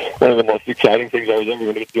like one of the most exciting things I was ever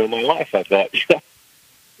going to do in my life. I thought,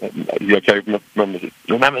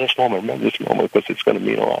 remember this moment because it's going to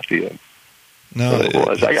mean a lot to you. No,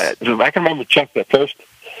 I can remember, Chuck, the first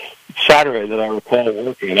Saturday that I recall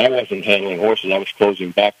working, and I wasn't handling horses. I was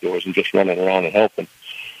closing back doors and just running around and helping.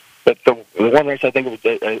 But the one race, I think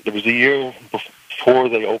it was a year before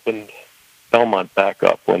they opened Belmont back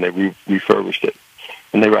up when they refurbished it,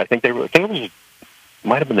 and I think it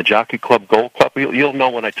might have been the Jockey Club Gold Cup. You'll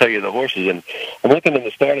know when I tell you the horses. And I'm looking in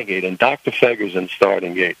the starting gate, and Dr. Feger's in the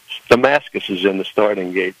starting gate. Damascus is in the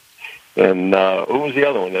starting gate, and who was the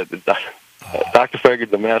other one? Dr. Feger,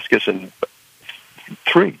 Damascus, and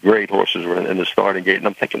 3 great horses were in the starting gate, and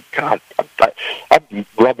I'm thinking, God, I'm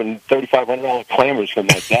rubbing $3,500 clammers from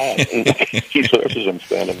my dad. These horses I'm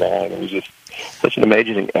standing behind. It was just such an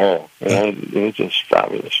amazing era. It was just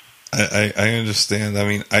fabulous. I understand. I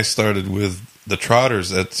mean, I started with the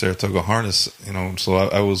trotters at Saratoga Harness, so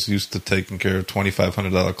I was used to taking care of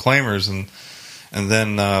 $2,500 claimers, and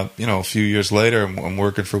then a few years later, I'm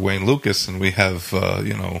working for Wayne Lucas, and we have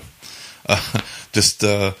this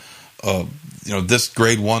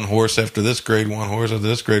grade 1 horse after this grade 1 horse after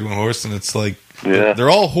this grade 1 horse, and it's like they're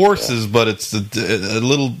all horses, but it's a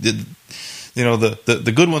little.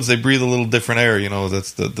 The good ones, they breathe a little different air.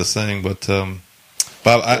 That's the saying, but.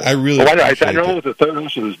 Bob, I really. I know it was the third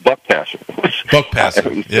horse was Buck Passer. Buck Passer.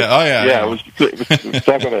 It was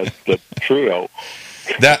talking about the trio.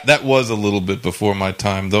 That was a little bit before my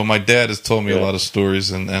time, though. My dad has told me a lot of stories,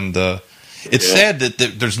 and it's sad that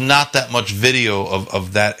there's not that much video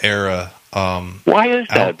of that era. Why is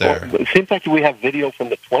that? Out there? Well, it seems like we have video from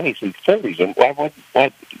the 20s and 30s, and why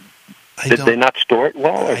did they not store it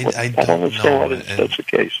well? I don't know. That's the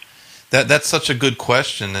case. That's such a good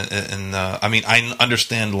question, and I mean, I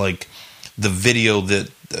understand like the video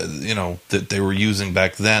that that they were using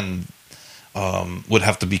back then would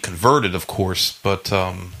have to be converted, of course. But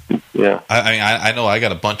I know I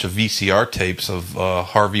got a bunch of VCR tapes of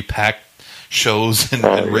Harvey Pack shows and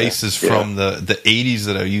races from the 80s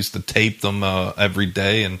that I used to tape them every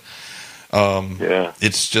day, and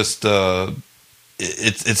it's just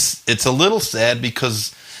it's a little sad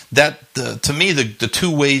because. That to me, the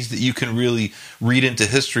two ways that you can really read into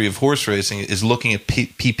history of horse racing is looking at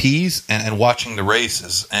PPs and watching the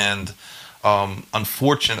races. And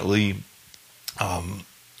unfortunately,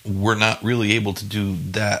 we're not really able to do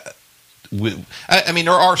that. I mean,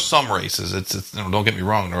 there are some races. Don't get me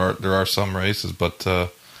wrong. There are some races, but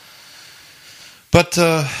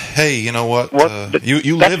hey, you know what?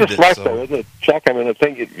 You lived it. Life, so. though, isn't it, Chuck? I mean, the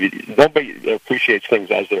thing nobody appreciates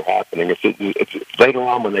things as they're happening. It's later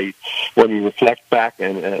on when you reflect back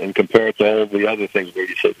and compare it to all the other things where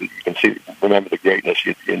you say that you can remember the greatness.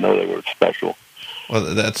 You know they were special.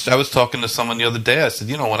 Well, I was talking to someone the other day. I said,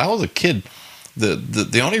 when I was a kid,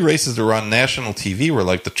 the only races that were on national TV were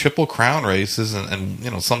like the Triple Crown races,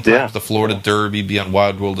 and sometimes the Florida Derby be on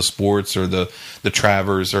Wild World of Sports or the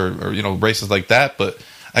Travers or races like that. But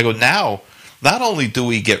I go, now not only do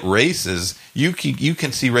we get races, you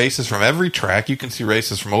can see races from every track. You can see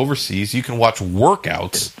races from overseas. You can watch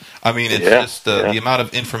workouts. I mean, it's just the amount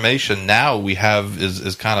of information now we have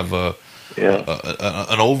is kind of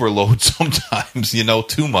an overload sometimes.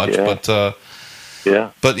 Too much, but.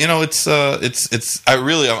 But I'm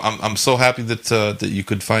so happy that you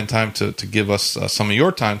could find time to give us some of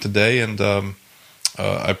your time today, and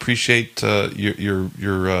I appreciate your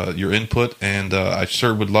input, and I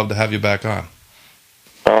sure would love to have you back on.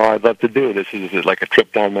 Oh, I'd love to do it. This is like a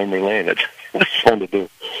trip down memory lane. It's fun to do.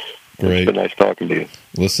 Great. It's been nice talking to you.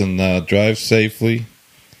 Listen, drive safely,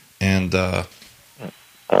 and how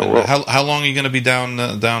long are you going to be down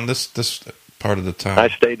this part of the time?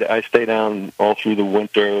 I stay down all through the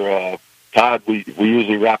winter. Todd, we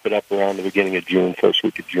usually wrap it up around the beginning of June, first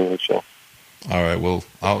week of June or so. All right. Well,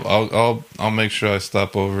 I'll make sure I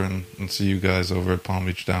stop over and see you guys over at Palm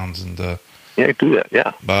Beach Downs, and do that.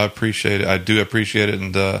 Yeah. But I appreciate it. I do appreciate it,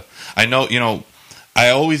 and I know I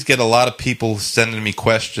always get a lot of people sending me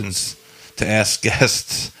questions to ask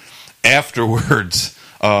guests afterwards.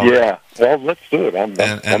 Well, let's do it. I'm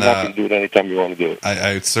happy to do it anytime you want to do it.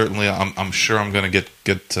 I certainly, I'm sure I'm going to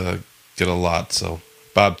get a lot. So,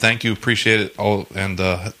 Bob, thank you, appreciate it. Oh, and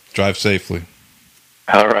drive safely.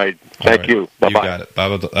 All right, thank you. Bye-bye. You got it,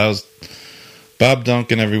 Bob. That was Bob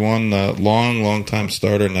Duncan, everyone. Long time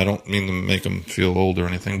starter, and I don't mean to make him feel old or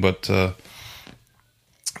anything, but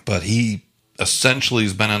he essentially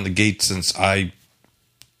has been on the gate since I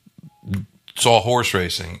saw horse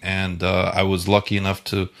racing, and I was lucky enough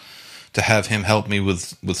to have him help me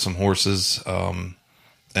with some horses,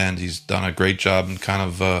 and he's done a great job and kind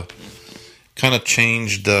of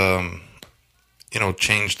changed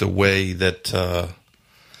changed the way that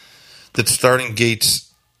starting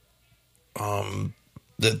gates,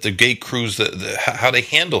 the gate crews, how they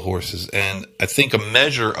handle horses, and I think a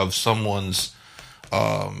measure of someone's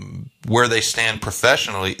where they stand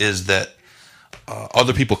professionally is that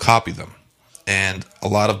other people copy them. And a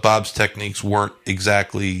lot of Bob's techniques weren't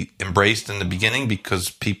exactly embraced in the beginning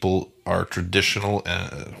because people are traditional,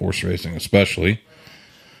 horse racing especially.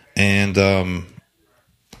 And a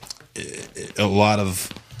lot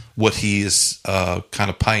of what he has kind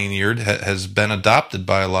of pioneered has been adopted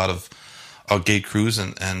by a lot of gate crews.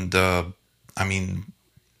 And I mean,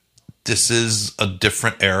 this is a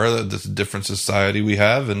different era, this is a different society we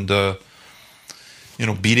have. And,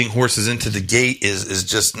 beating horses into the gate is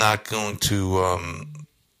just not going to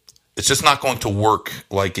it's just not going to work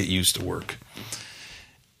like it used to work.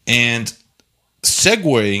 And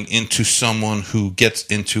segueing into someone who gets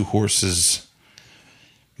into horses'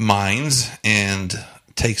 minds and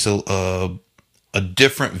takes a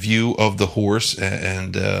different view of the horse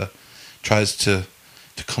and tries to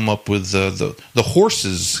come up with the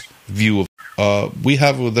horse's view of. We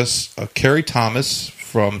have with us Kerry Thomas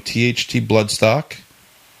from THT Bloodstock.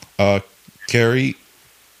 Kerry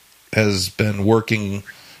has been working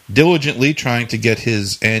diligently trying to get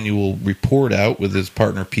his annual report out with his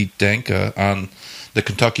partner Pete Denk on the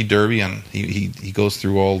Kentucky Derby, and he goes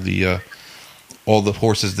through all the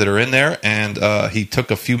horses that are in there, and he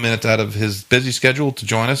took a few minutes out of his busy schedule to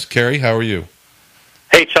join us. Kerry, how are you?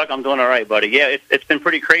 Hey Chuck, I'm doing all right, buddy. Yeah, it's been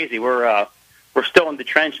pretty crazy. We're still in the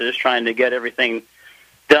trenches trying to get everything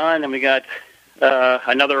done, and we got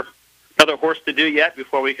another horse to do yet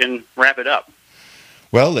before we can wrap it up.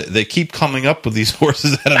 Well, they keep coming up with these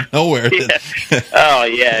horses out of nowhere. Yeah. Oh,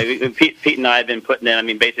 yeah. Pete and I have been putting in, I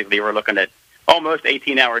mean, basically we're looking at almost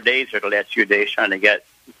 18-hour days for the last few days trying to get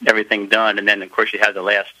everything done. And then, of course, you have the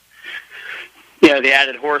last, the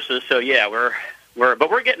added horses. So, yeah,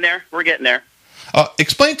 but we're getting there. We're getting there.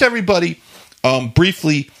 Explain to everybody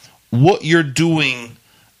briefly what you're doing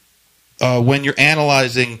when you're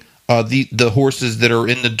analyzing the horses that are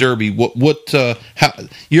in the Derby. How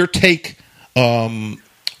your take.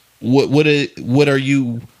 What are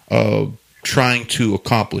you trying to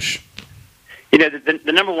accomplish?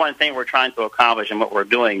 The number one thing we're trying to accomplish and what we're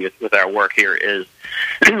doing with our work here is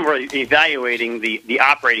we're evaluating the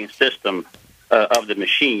operating system of the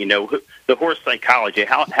machine. The horse psychology.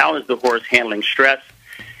 How is the horse handling stress?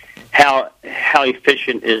 How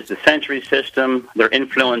efficient is the sensory system? Their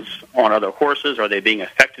influence on other horses? Are they being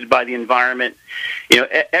affected by the environment?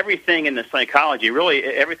 Everything in the psychology, really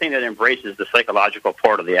everything that embraces the psychological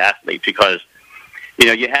part of the athlete, because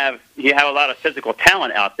you have a lot of physical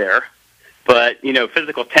talent out there, but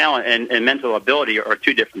physical talent and mental ability are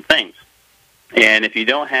two different things. And if you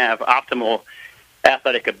don't have optimal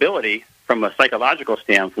athletic ability from a psychological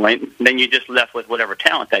standpoint, then you're just left with whatever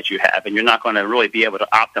talent that you have, and you're not going to really be able to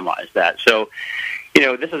optimize that. So,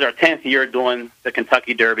 this is our 10th year doing the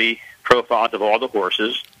Kentucky Derby profiles of all the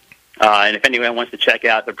horses. And if anyone wants to check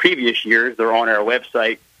out the previous years, they're on our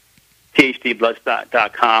website,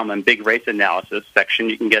 thtbloodstock.com, and Big Race Analysis section.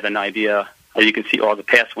 You can get an idea. You can see all the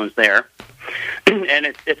past ones there.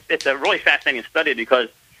 And it's a really fascinating study because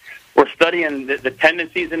we're studying the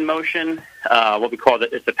tendencies in motion, what we call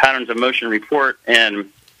it's the patterns of motion report, and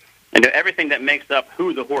everything that makes up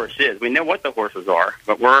who the horse is. We know what the horses are,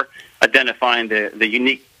 but we're identifying the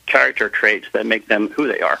unique character traits that make them who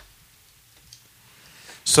they are.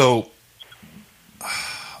 So,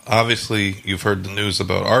 obviously, you've heard the news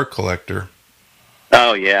about Art Collector.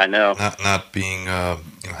 Oh yeah, I know. Not being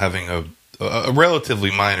having a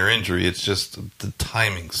relatively minor injury. It's just the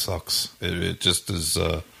timing sucks. It just is.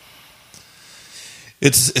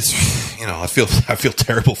 It's I feel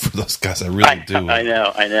terrible for those guys. I really do. I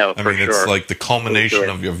know. I mean, sure. It's like the culmination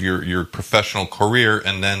of your professional career,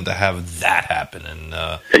 and then to have that happen, and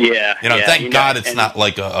thank God it's not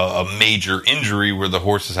like a major injury where the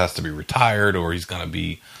horse has to be retired or he's going to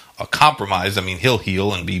be compromised. I mean, he'll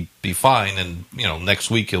heal and be fine, and next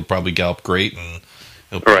week he'll probably gallop great, and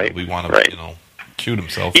he'll probably want to shoot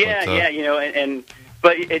himself.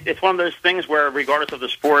 But it's one of those things where, regardless of the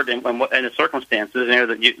sport and the circumstances,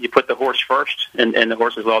 that you put the horse first and the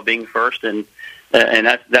horse's well-being first, and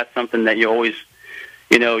that's something that you always,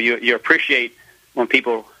 you appreciate when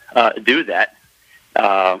people do that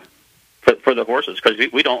for the horses, because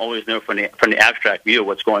we don't always know from the abstract view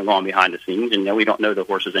what's going on behind the scenes, and we don't know the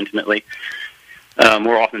horses intimately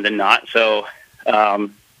more often than not. So,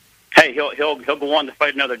 hey, he'll go on to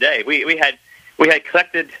fight another day. We had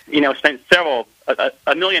collected, spent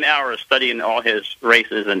a million hours studying all his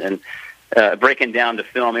races and breaking down the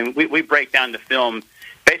film. And we break down the film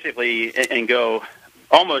basically and go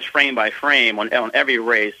almost frame by frame on every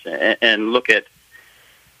race and look at,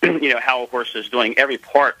 how a horse is doing every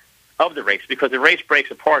part of the race, because the race breaks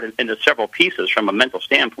apart into several pieces from a mental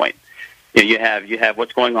standpoint. You have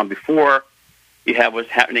what's going on before, you have what's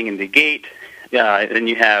happening in the gate, and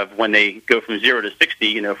you have when they go from 0 to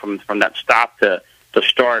 60, from that stop to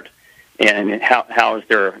start, and how is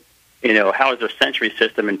their sensory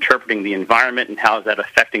system interpreting the environment, and how is that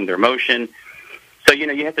affecting their motion. So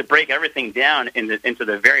you have to break everything down into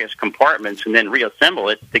the various compartments and then reassemble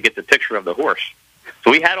it to get the picture of the horse. So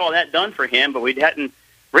we had all that done for him, but we hadn't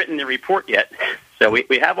written the report yet. So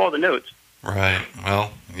we have all the notes. Right.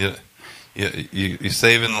 Well, you're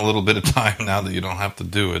saving a little bit of time now that you don't have to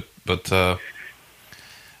do it. But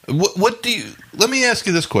let me ask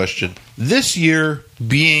you this question. This year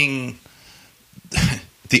being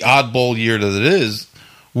the oddball year that it is,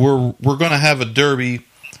 we're going to have a Derby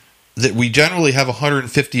that we generally have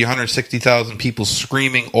 150, 160,000 people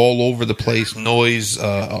screaming all over the place, noise,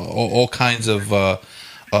 all kinds of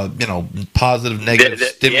positive, negative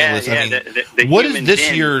stimulus. Yeah, I mean, what is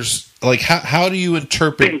this year's like? How do you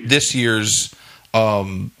interpret this year's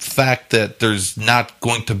fact that there's not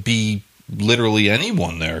going to be literally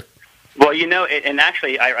anyone there? Well, and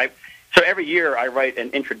actually, so every year I write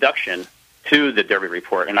an introduction to the Derby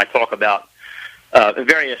Report, and I talk about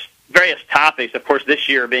various topics. Of course, this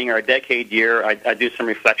year being our decade year, I do some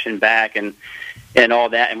reflection back and all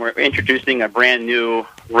that, and we're introducing a brand new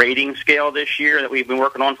rating scale this year that we've been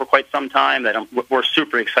working on for quite some time that we're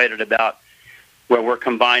super excited about, where we're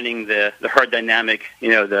combining the herd dynamic,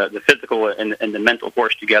 the physical and the mental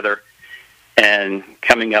horse together, and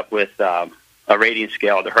coming up with a rating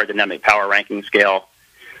scale, the herd dynamic power ranking scale.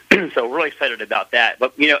 So we're really excited about that.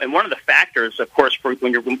 But, and one of the factors, of course,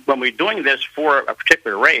 when we're doing this for a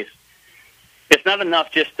particular race, it's not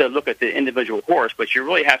enough just to look at the individual horse, but you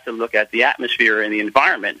really have to look at the atmosphere and the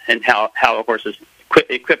environment and how a horse is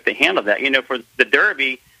equipped to handle that. For the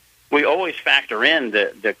Derby, we always factor in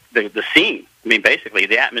the scene. I mean, basically,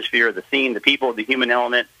 the atmosphere, the scene, the people, the human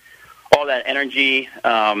element, all that energy.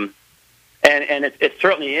 And it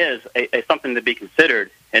certainly is something to be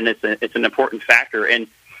considered, and it's an important factor. And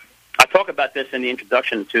I talk about this in the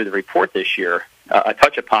introduction to the report this year. I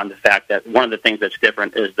touch upon the fact that one of the things that's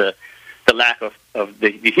different is the lack of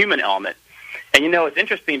the human element. And, it's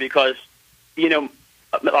interesting because, a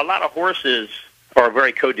lot of horses are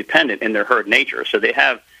very codependent in their herd nature. So they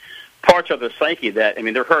have parts of the psyche that,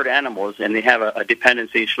 they're herd animals, and they have a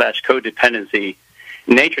dependency/codependency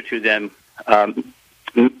nature to them.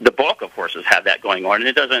 The bulk of horses have that going on,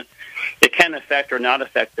 and it can affect or not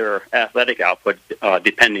affect their athletic output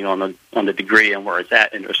depending on the degree and where it's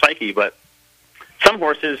at in their psyche. But some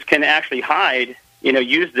horses can actually hide,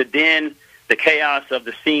 use the din, the chaos of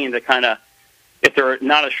the scene to kind of, if they're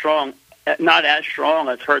not as strong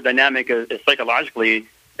as herd dynamic as psychologically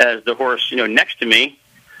as the horse, next to me,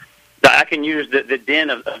 that I can use the din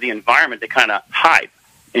of the environment to kind of hide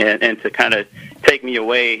and to kind of take me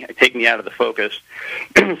out of the focus.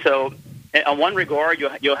 So on one regard,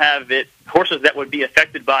 you'll have horses that would be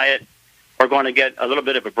affected by it are going to get a little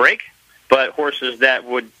bit of a break, but horses that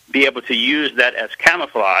would be able to use that as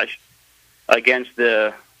camouflage against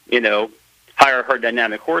the, higher herd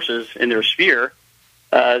dynamic horses in their sphere,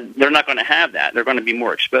 they're not going to have that. They're going to be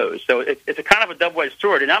more exposed. So it's a kind of a double-edged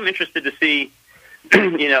sword, and I'm interested to see,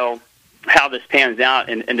 how this pans out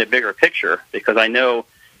in the bigger picture, because I know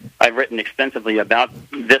I've written extensively about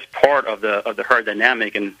this part of the herd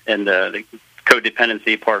dynamic and the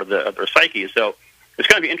codependency part of their psyche. So it's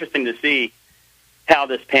going to be interesting to see how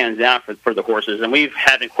this pans out for the horses, and we've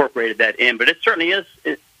incorporated that in. But it certainly is.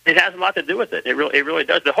 It has a lot to do with it. It really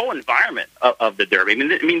does. The whole environment of the Derby. I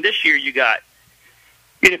mean, this year you got,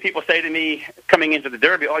 people say to me coming into the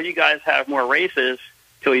Derby, "Oh, you guys have more races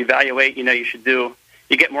to evaluate. You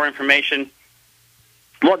get more information."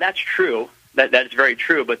 Well, that's true. That's very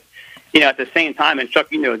true. But at the same time, and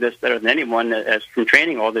Chuck, you know this better than anyone, as from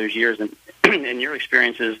training all those years and in your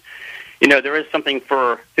experiences, there is something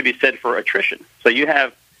to be said for attrition. So you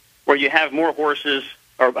have more horses,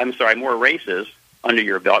 more races under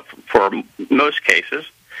your belt for most cases.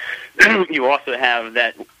 You also have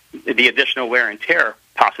the additional wear and tear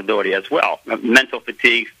possibility as well, mental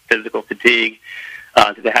fatigue, physical fatigue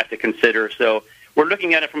that they have to consider. So we're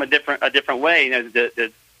looking at it from a different way.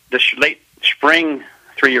 The late spring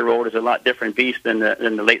 3-year-old is a lot different beast than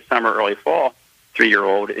the late summer, early fall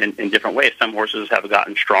 3-year-old in different ways. Some horses have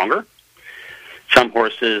gotten stronger. Some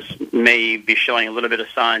horses may be showing a little bit of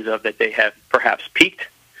signs of that they have perhaps peaked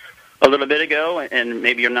a little bit ago, and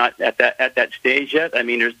maybe you're not at that stage yet.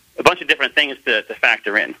 There's a bunch of different things to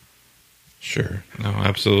factor in. Sure. No,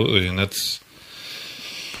 absolutely. And that's,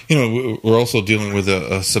 we're also dealing with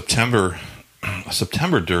a September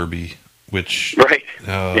Derby, which... Right.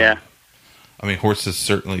 Yeah. Horses,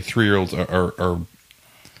 certainly 3-year-olds are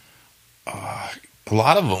a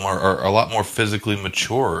lot of them are a lot more physically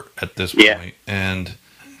mature at this point. Yeah. And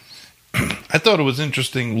I thought it was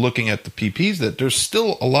interesting looking at the PPs that there's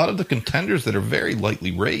still a lot of the contenders that are very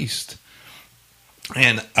lightly raced.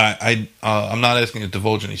 And I'm not asking you to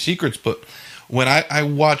divulge any secrets, but when I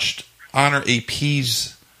watched Honor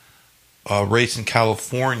AP's race in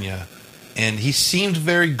California, and he seemed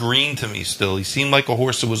very green to me still. He seemed like a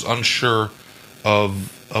horse that was unsure of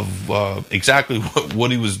exactly what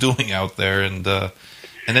he was doing out there. And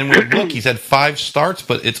then when you look, he's had 5 starts,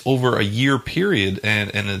 but it's over a year period, and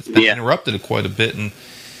it's been interrupted quite a bit. And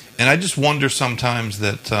I just wonder sometimes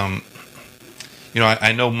that,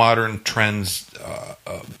 I know modern trends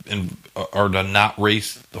are to not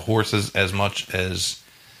race the horses as much as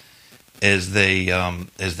they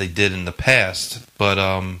did in the past, but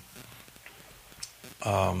I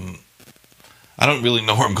don't really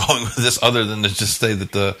know where I'm going with this, other than to just say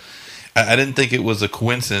that I didn't think it was a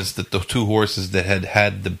coincidence that the two horses that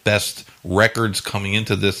had the best records coming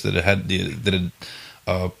into this, that had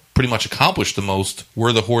pretty much accomplished the most,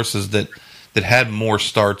 were the horses that had more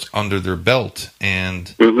starts under their belt.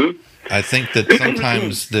 And I think that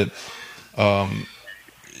sometimes that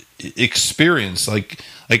experience, what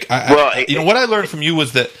I learned from you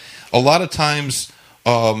was that a lot of times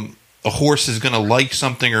a horse is going to like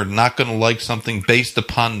something or not going to like something based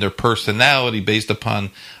upon their personality, based upon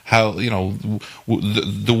how,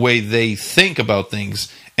 the way they think about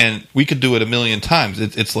things. And we could do it a million times.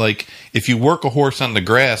 It's like if you work a horse on the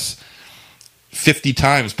grass 50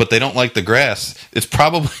 times, but they don't like the grass, it's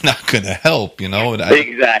probably not going to help,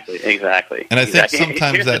 Exactly. And I think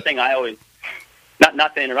sometimes here's the thing I always,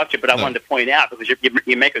 not to interrupt you, but I wanted to point out, because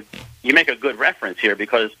you make a good reference here,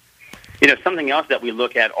 because something else that we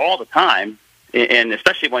look at all the time, and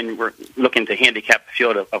especially when we're looking to handicap the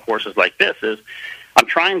field of horses like this, is I'm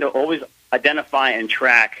trying to always identify and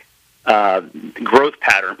track growth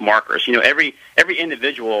pattern markers. Every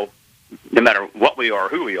individual, no matter what we are,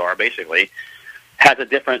 who we are, basically, has a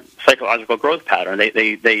different psychological growth pattern.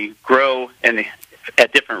 They grow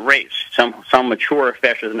at different rates. Some mature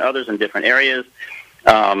faster than others in different areas,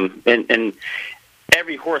 and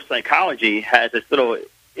every horse psychology has its little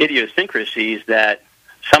idiosyncrasies that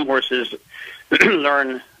some horses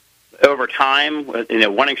learn over time,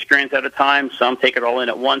 one experience at a time. Some take it all in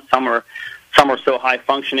at once. Some are so high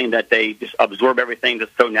functioning that they just absorb everything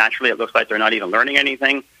just so naturally it looks like they're not even learning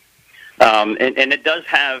anything. And it does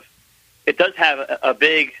have a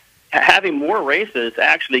big, having more races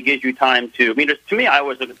actually gives you time to. To me, I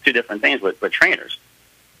always look at two different things with trainers.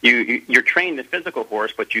 You're trained the physical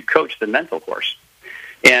horse, but you coach the mental horse.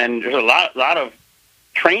 And there's a lot of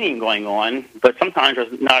training going on, but sometimes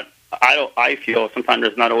there's not. I feel sometimes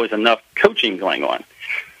there's not always enough coaching going on.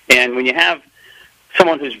 And when you have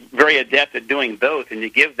someone who's very adept at doing both, and you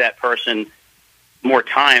give that person more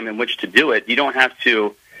time in which to do it, it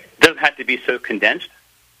doesn't have to be so condensed.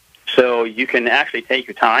 So you can actually take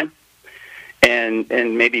your time and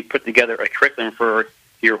maybe put together a curriculum for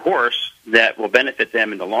your horse that will benefit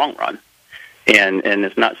them in the long run. And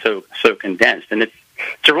it's not so condensed. And it's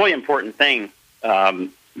a really important thing.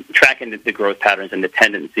 Tracking the growth patterns and the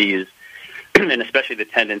tendencies, and especially the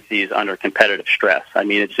tendencies under competitive stress. Some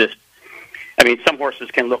horses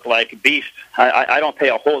can look like beasts. I don't pay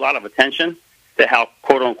a whole lot of attention to how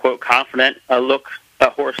quote-unquote confident a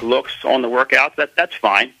horse looks on the workouts. That's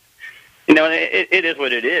fine. It is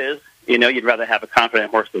what it is. You'd rather have a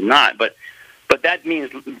confident horse than not. But that means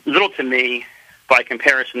little to me by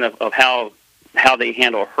comparison of how they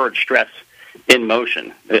handle herd stress in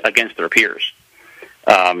motion against their peers.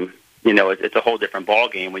 It's a whole different ball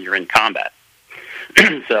game when you're in combat.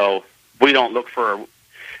 So we don't look for.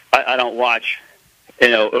 I don't watch,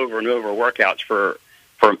 over and over workouts for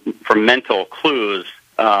mental clues.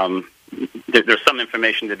 There's some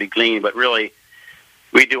information to be gleaned, but really,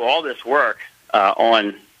 we do all this work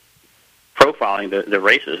on profiling the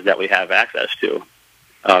races that we have access to,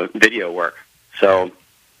 video work. So,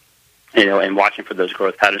 and watching for those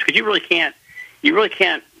growth patterns, because you really can't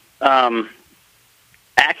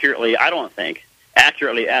accurately, I don't think,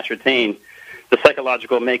 ascertain the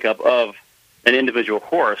psychological makeup of an individual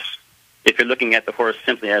horse if you're looking at the horse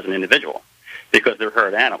simply as an individual, because they're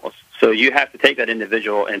herd animals. So you have to take that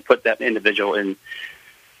individual and put that individual in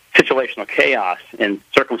situational chaos and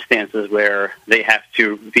circumstances where they have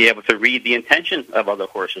to be able to read the intention of other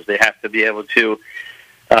horses. They have to be able to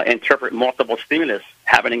interpret multiple stimulus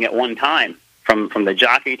happening at one time, from the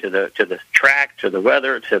jockey to the track to the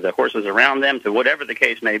weather to the horses around them to whatever the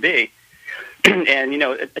case may be. And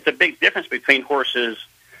it's a big difference between horses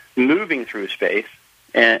moving through space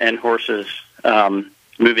and horses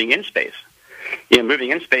moving in space.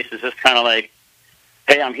 Moving in space is just kind of like,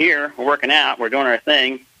 hey, I'm here, we're working out, we're doing our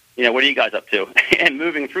thing. What are you guys up to? And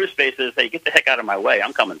moving through space is, hey, get the heck out of my way,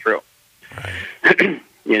 I'm coming through. Right.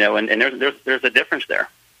 And there's a difference there.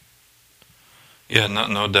 Yeah,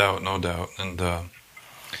 no doubt. And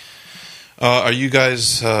are you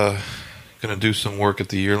guys going to do some work at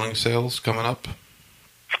the yearling sales coming up?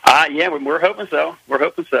 Yeah, we're hoping so. We're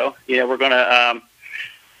going to,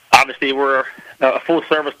 obviously, we're a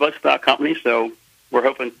full-service bloodstock company, so we're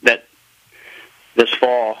hoping that this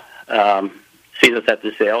fall sees us at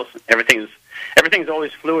the sales. Everything's everything's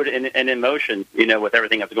always fluid and in motion, with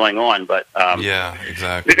everything that's going on. But yeah,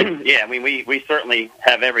 exactly. Yeah, I mean, we certainly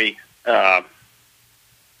have every hope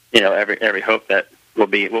that we'll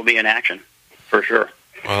be in action for sure.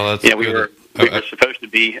 Well, that's we were supposed to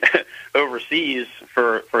be overseas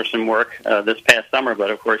for some work this past summer,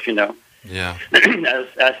 but of course, yeah.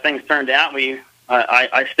 as things turned out,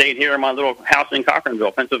 I stayed here in my little house in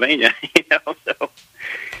Cochranville, Pennsylvania. So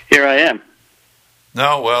here I am.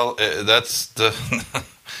 No, well, that's the.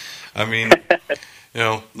 I mean,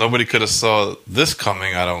 nobody could have saw this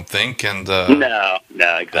coming, I don't think. And no,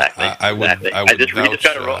 exactly. I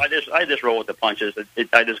just roll with the punches.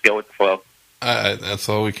 I just go with the flow. That's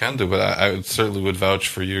all we can do. But I certainly would vouch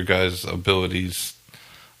for your guys' abilities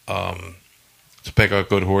to pick out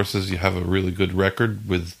good horses. You have a really good record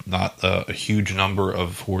with not a huge number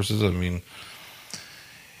of horses. I mean,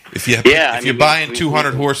 if you're buying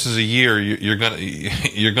 200 horses a year, you're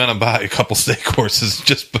gonna buy a couple stake horses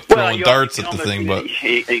just throwing darts at the thing. But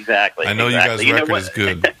exactly, I know you guys' record is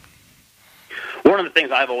good. One of the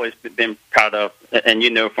things I've always been proud of, and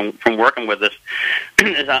from working with this,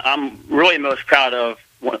 is I'm really most proud of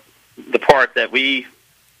the part that we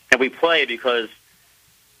play, because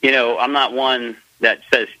I'm not one that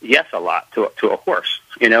says yes a lot to a horse.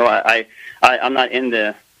 I'm not in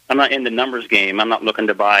the numbers game. I'm not looking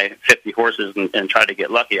to buy 50 horses and try to get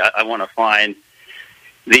lucky. I want to find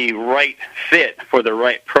the right fit for the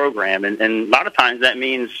right program, and a lot of times that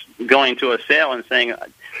means going to a sale and saying,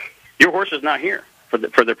 your horse is not here for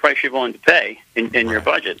the price you're willing to pay in your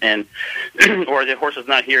budget, and or the horse is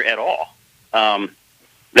not here at all.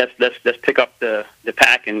 Let's pick up the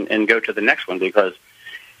pack and go to the next one, because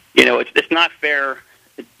it's not fair.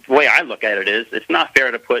 The way I look at it is, it's not fair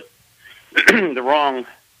to put the wrong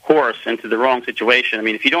horse into the wrong situation. I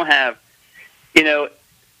mean, if you don't have a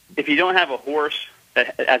horse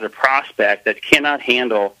that, as a prospect, that cannot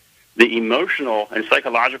handle the emotional and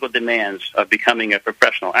psychological demands of becoming a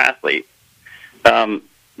professional athlete, then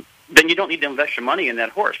you don't need to invest your money in that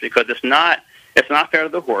horse, because it's not fair to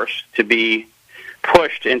the horse to be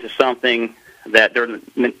pushed into something that they're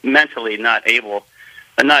mentally not able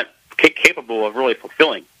and not capable of really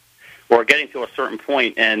fulfilling, or getting to a certain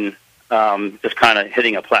point and just kind of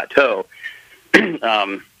hitting a plateau.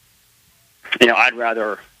 I'd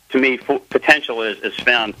rather, to me, potential is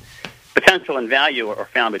found. Potential and value are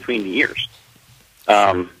found between the years,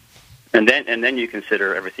 and then you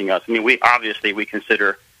consider everything else. I mean, we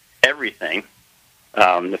consider everything,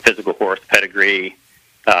 the physical horse, the pedigree,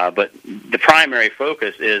 but the primary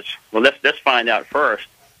focus is, well, let's find out first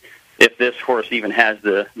if this horse even has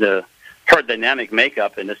the herd dynamic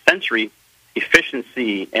makeup and the sensory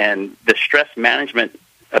efficiency and the stress management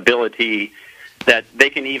ability that they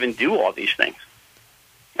can even do all these things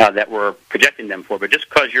that we're projecting them for. But just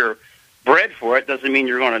because you're bred for it doesn't mean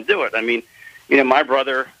you're going to do it. I mean,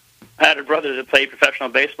 I had a brother that played professional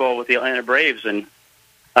baseball with the Atlanta Braves, and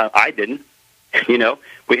I didn't.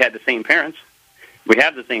 We had the same parents. We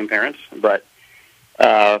have the same parents, but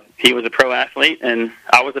he was a pro athlete, and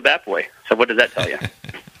I was a bat boy. So what does that tell you?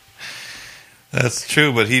 That's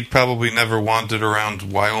true, but he probably never wandered around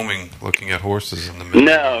Wyoming looking at horses in the middle.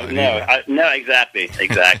 No, exactly.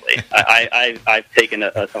 I've taken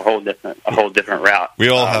a whole different route. We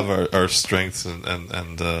all have our strengths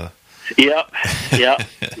and Yep,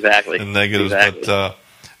 exactly. and negatives, exactly. But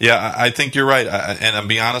I think you're right. And I'll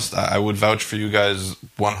be honest, I would vouch for you guys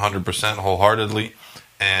 100% wholeheartedly.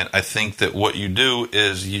 And I think that what you do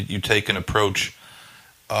is you take an approach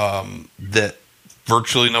that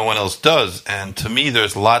virtually no one else does. And to me,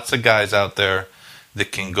 there's lots of guys out there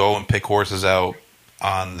that can go and pick horses out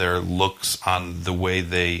on their looks, on the way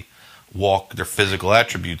they walk, their physical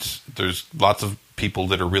attributes. There's lots of people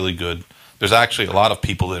that are really good. There's actually a lot of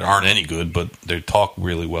people that aren't any good, but they talk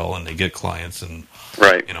really well and they get clients, and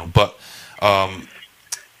right. But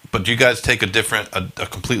you guys take a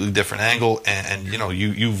completely different angle, and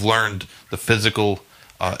you've learned the physical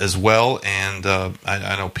as well, and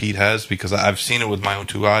I know Pete has, because I've seen it with my own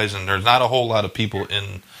two eyes, and there's not a whole lot of people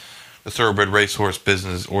in the thoroughbred racehorse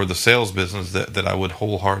business or the sales business that I would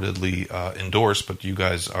wholeheartedly endorse, but you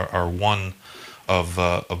guys are one of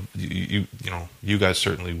you guys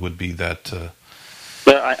certainly would be that.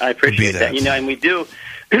 Well, I appreciate that. And we do,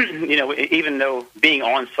 even though being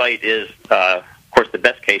on site is, of course, the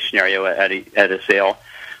best case scenario at a sale,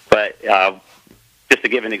 but just to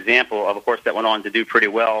give an example of a horse that went on to do pretty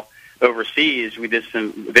well overseas, we did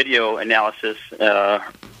some video analysis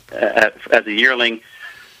as a yearling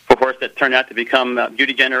for a horse that turned out to become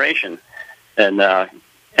Beauty Generation, and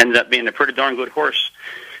ended up being a pretty darn good horse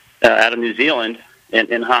out of New Zealand and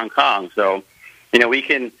in Hong Kong. So we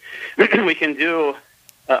can we can do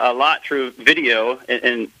a lot through video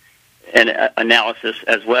and analysis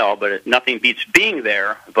as well, but nothing beats being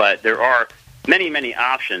there. But there are many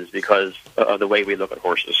options because of the way we look at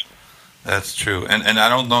horses. That's true, and I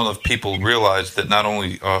don't know if people realize that not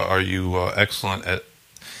only are you excellent at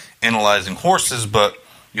analyzing horses, but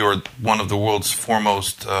you're one of the world's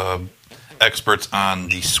foremost experts on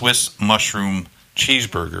the Swiss mushroom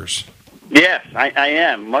cheeseburgers. Yes, I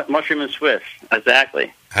am. Mushroom and Swiss,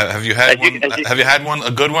 exactly. Have you had one? Have you had one?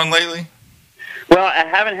 A good one lately? Well, I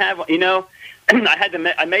haven't had one.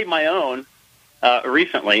 I made my own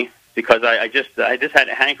recently because I just had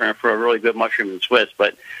a hankering for a really good mushroom and Swiss.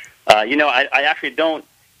 But I actually don't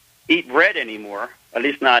eat bread anymore. At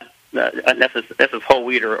least not unless it's whole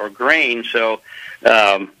wheat or grain. So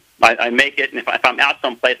I make it, and if I'm out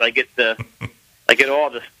someplace, I get all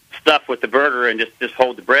the stuff with the burger and just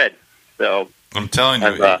hold the bread. So I'm telling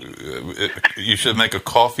you, you should make a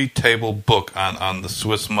coffee table book on the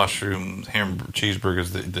Swiss mushroom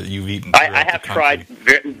cheeseburgers that you've eaten. I have tried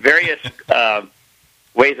various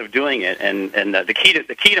ways of doing it, and the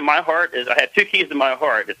key to my heart is I have two keys to my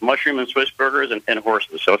heart. It's mushroom and Swiss burgers and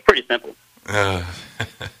horses. So it's pretty simple.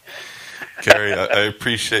 Gary, I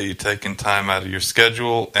appreciate you taking time out of your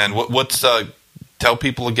schedule. And tell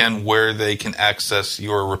people again where they can access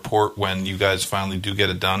your report when you guys finally do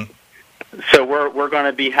get it done. So we're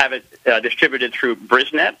going to have it distributed through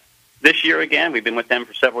Brisnet this year again. We've been with them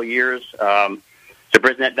for several years. So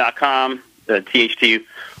Brisnet.com, the THT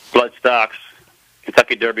Bloodstocks,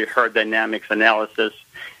 Kentucky Derby herd dynamics analysis.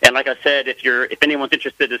 And like I said, if anyone's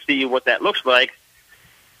interested to see what that looks like,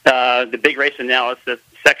 the big race analysis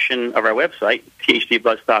section of our website,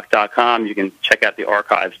 THTBloodstock.com, you can check out the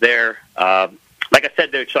archives there. Like I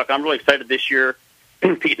said there, Chuck, I'm really excited this year.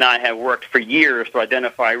 Pete and I have worked for years to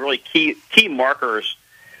identify really key markers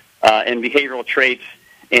and behavioral traits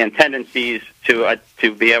and tendencies to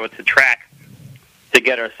be able to track to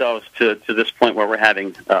get ourselves to this point where we're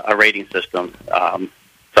having a rating system. So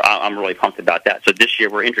I'm really pumped about that. So this year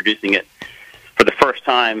we're introducing it for the first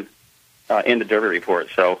time in the Derby report.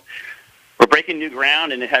 So we're breaking new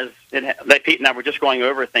ground, and like Pete and I were just going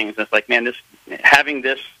over things. And it's like, man,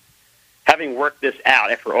 having worked this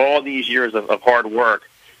out after all these years of hard work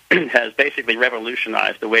has basically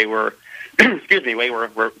revolutionized the way we're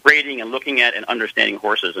grading and looking at and understanding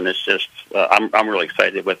horses. And it's just I'm really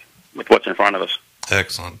excited with what's in front of us.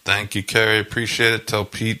 Excellent. Thank you, Kerry. Appreciate it. Tell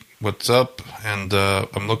Pete what's up, and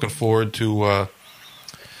I'm looking forward to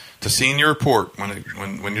seeing your report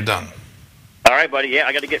when you're done. All right, buddy. Yeah,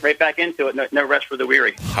 I got to get right back into it. No rest for the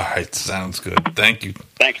weary. All right, sounds good. Thank you.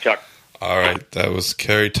 Thanks, Chuck. All right, that was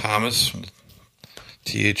Kerry Thomas from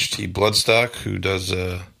THT Bloodstock, who does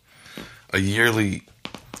a yearly,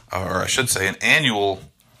 or I should say an annual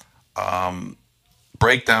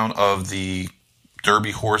breakdown of the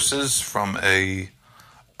Derby horses from a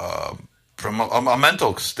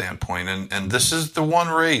mental standpoint. And this is the one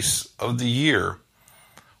race of the year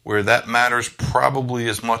where that matters probably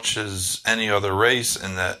as much as any other race,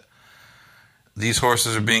 in that these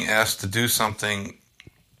horses are being asked to do something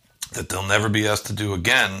that they'll never be asked to do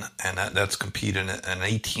again, and that's compete in an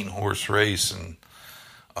 18-horse race. And,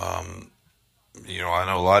 I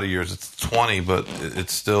know a lot of years it's 20, but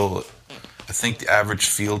it's still, I think the average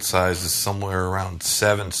field size is somewhere around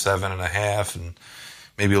 7.5, and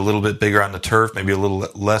maybe a little bit bigger on the turf, maybe a little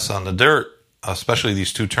less on the dirt, especially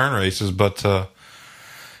these two-turn races. But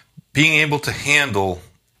being able to handle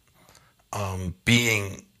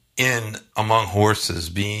being in among horses,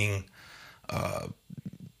 being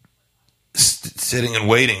sitting and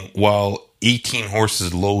waiting while 18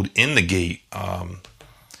 horses load in the gate,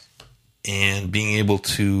 and being able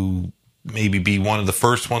to maybe be one of the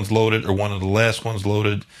first ones loaded or one of the last ones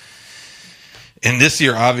loaded. And this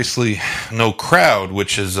year, obviously, no crowd,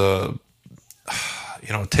 which is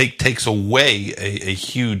takes away a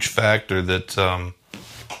huge factor that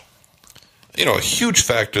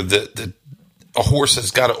that a horse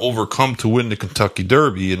has got to overcome to win the Kentucky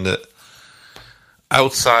Derby, and that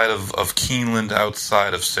outside of Keeneland,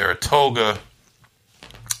 outside of Saratoga,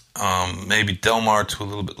 maybe Del Mar to a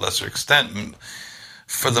little bit lesser extent,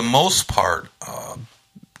 for the most part,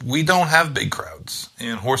 we don't have big crowds,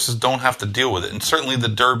 and horses don't have to deal with it. And certainly the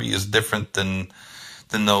Derby is different than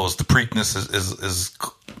those. The Preakness is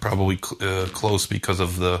probably close because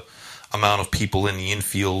of the amount of people in the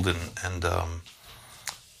infield, and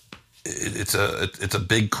it's a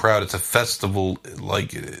big crowd. It's a festival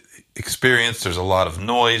like experience. There's a lot of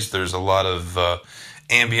noise. There's a lot of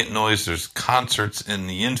ambient noise. There's concerts in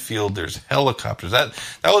the infield. There's helicopters. That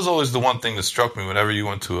was always the one thing that struck me whenever you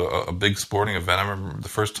went to a big sporting event. I remember the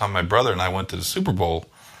first time my brother and I went to the Super Bowl.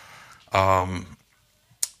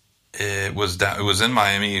 It was in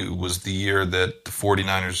Miami. It was the year that the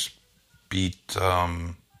 49ers beat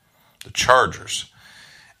the Chargers.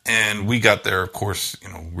 And we got there, of course,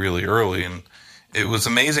 really early. And it was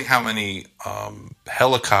amazing how many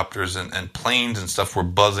helicopters and planes and stuff were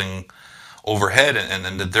buzzing overhead.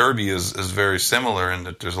 And the Derby is very similar in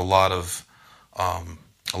that there's a lot of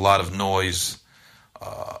noise.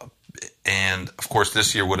 And, of course,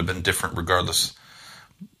 this year would have been different regardless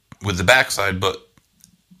with the backside. But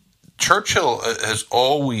Churchill has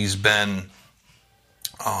always been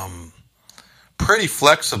pretty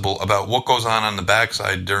flexible about what goes on the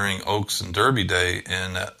backside during Oaks and Derby Day,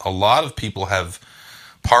 and a lot of people have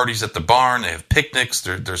parties at the barn. They have picnics.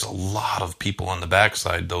 There's a lot of people on the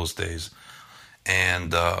backside those days,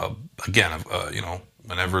 and again,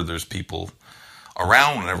 whenever there's people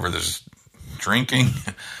around, whenever there's drinking.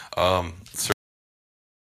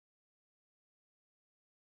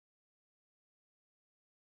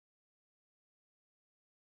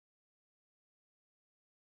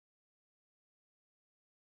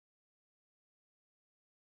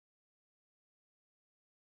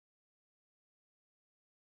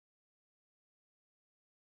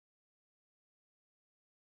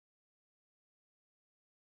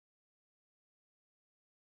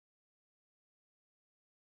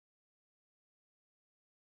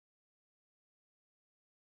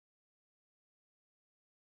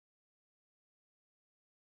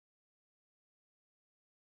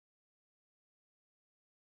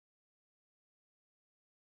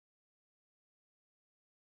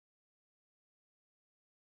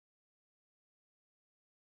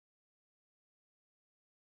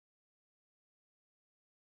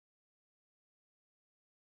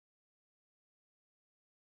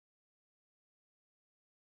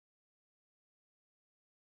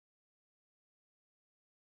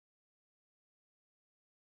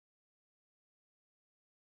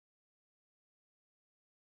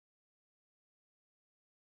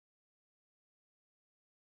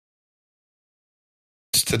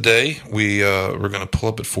 Today we're going to pull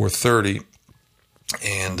up at 4:30,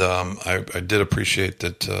 and I did appreciate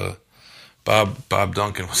that Bob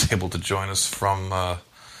Duncan was able to join us from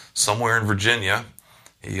somewhere in Virginia.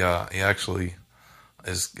 He actually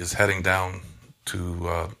is heading down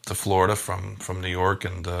to Florida from New York,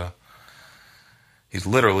 and he's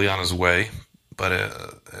literally on his way. But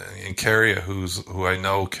and Carrie, who I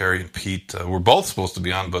know, Carrie and Pete, were both supposed to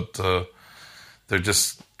be on, but they're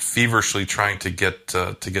just feverishly trying to get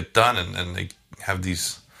done, and they have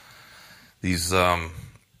these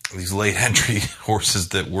late entry horses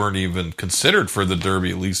that weren't even considered for the Derby,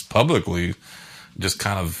 at least publicly, just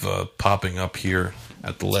kind of popping up here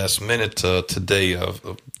at the last minute. Today, a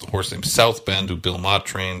horse named South Bend, who Bill Mott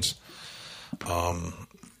trains,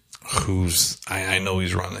 who's I know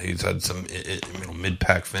he's had some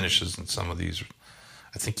mid-pack finishes in some of these.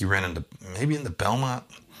 I think he ran in the Belmont.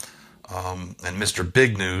 And Mr.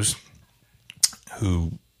 Big News,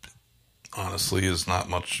 who honestly is not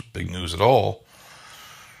much big news at all.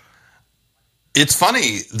 It's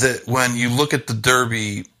funny that when you look at the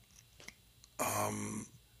Derby,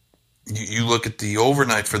 you look at the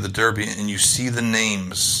overnight for the Derby and you see the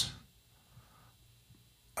names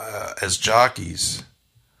as jockeys.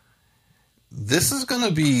 This is going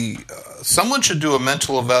to be... someone should do a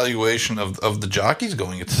mental evaluation of the jockeys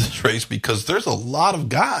going into this race, because there's a lot of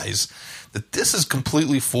guys that this is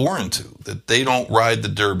completely foreign to, that they don't ride the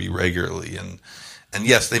Derby regularly. And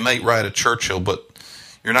yes, they might ride a Churchill, but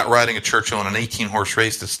you're not riding a Churchill in an 18-horse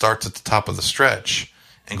race that starts at the top of the stretch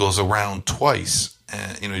and goes around twice.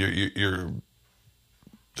 And,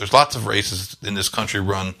 there's lots of races in this country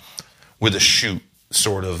run with a shoot,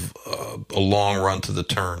 sort of a long run to the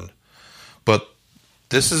turn. But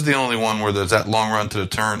this is the only one where there's that long run to the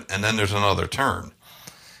turn, and then there's another turn.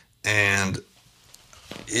 And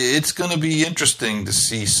it's going to be interesting to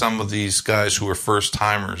see some of these guys who are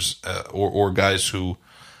first-timers or guys who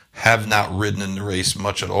have not ridden in the race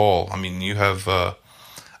much at all. I mean, you have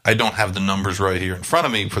I don't have the numbers right here in front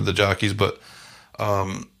of me for the jockeys, but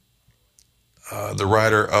the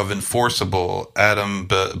rider of Enforceable, Adam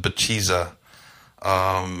Bachiza,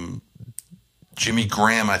 Jimmy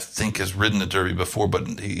Graham, I think, has ridden the Derby before,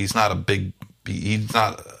 but he's not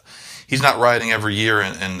he's not riding every year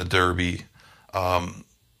in the Derby.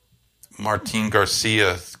 Martin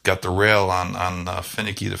Garcia got the rail on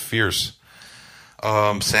Finicky the Fierce.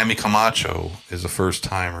 Sammy Camacho is a first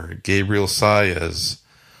timer. Gabriel Saez,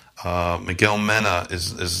 Miguel Mena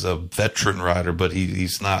is a veteran rider, but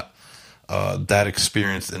he's not that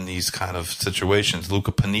experienced in these kind of situations.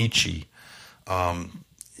 Luca Panici,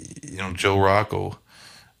 Joe Rocco,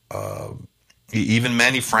 even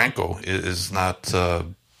Manny Franco is not.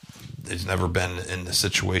 He's never been in the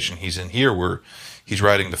situation he's in here, where he's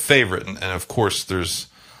riding the favorite, and of course there's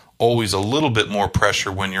always a little bit more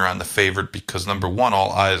pressure when you're on the favorite, because number one,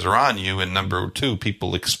 all eyes are on you, and number two,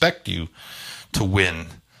 people expect you to win.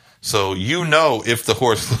 So if the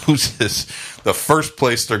horse loses, the first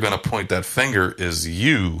place they're going to point that finger is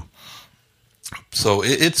you. So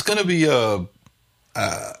it's going to be a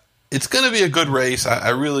good race. I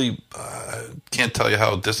really can't tell you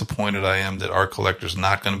how disappointed I am that our collector's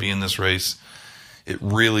not going to be in this race. It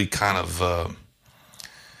really kind of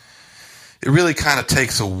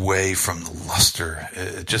takes away from the luster.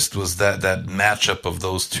 It just was that matchup of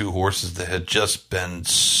those two horses that had just been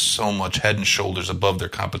so much head and shoulders above their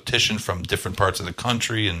competition from different parts of the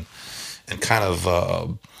country, and kind of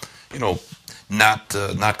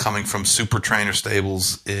not coming from super trainer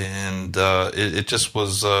stables, and it just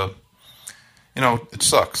was it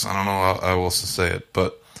sucks. I don't know how else to say it,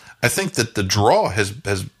 but I think that the draw has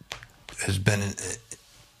been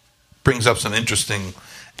brings up some interesting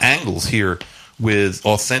angles here, with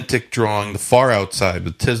Authentic drawing the far outside,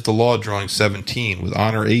 with Tiz the Law drawing 17, with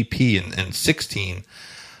Honor AP and 16,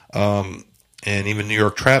 and even New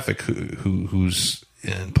York Traffic who's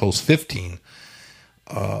in post 15.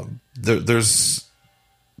 There's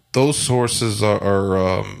those horses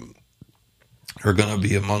are going to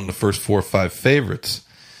be among the first 4 or 5 favorites,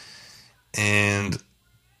 and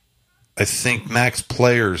I think Max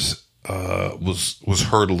Players was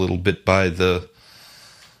hurt a little bit by the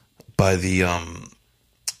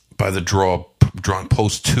drawing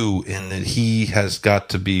post 2, in that he has got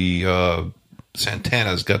to be Santana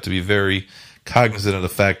has got to be very cognizant of the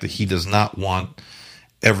fact that he does not want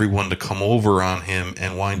everyone to come over on him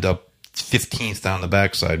and wind up 15th down the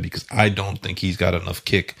backside, because I don't think he's got enough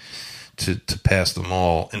kick to pass them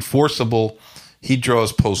all. Enforceable, he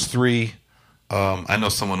draws post 3. I know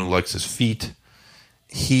someone who likes his feet.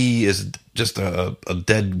 He is just a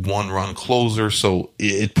dead one-run closer, so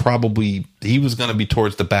he was going to be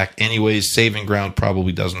towards the back anyways. Saving Ground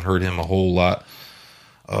probably doesn't hurt him a whole lot.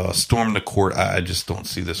 Storm the Court, I just don't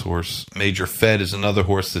see this horse. Major Fed is another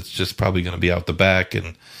horse that's just probably going to be out the back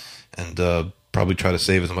and probably try to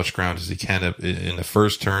save as much ground as he can in the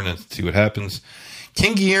first turn and see what happens.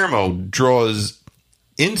 King Guillermo draws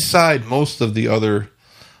inside most of the other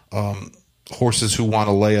horses who want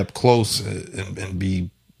to lay up close and be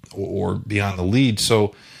on the lead.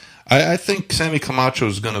 So I think Sammy Camacho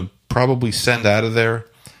is going to probably send out of there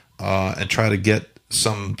and try to get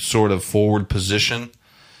some sort of forward position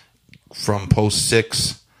from post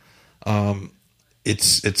 6.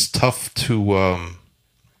 It's tough to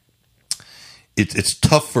it's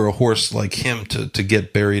tough for a horse like him to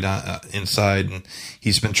get buried inside, and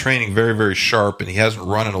he's been training very, very sharp, and he hasn't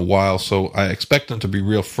run in a while, so I expect him to be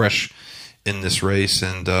real fresh in this race.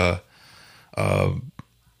 And I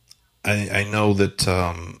know that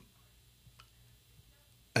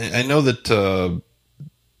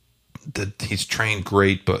that he's trained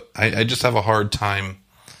great, but I just have a hard time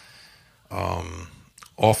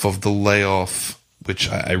off of the layoff, which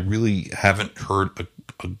I really haven't heard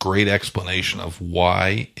a great explanation of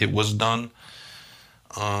why it was done.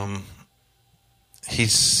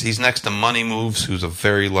 He's next to Money Moves, who's a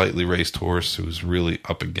very lightly raced horse who's really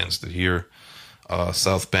up against it here.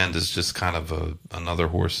 South Bend is just kind of another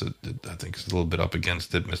horse that I think is a little bit up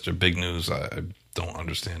against it. Mr. Big News, I don't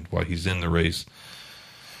understand why he's in the race.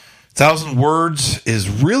 1,000 Words is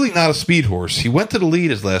really not a speed horse. He went to the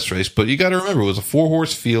lead his last race, but you got to remember, it was a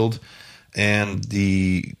 4-horse field, and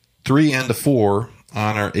the 3 and the 4,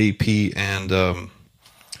 Honor, AP, and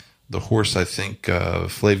the horse I think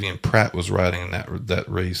Flavian Pratt was riding in that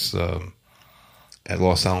race at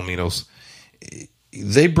Los Alamitos.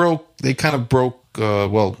 They kind of broke.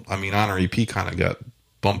 Honor AP kind of got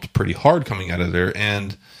bumped pretty hard coming out of there,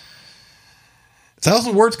 and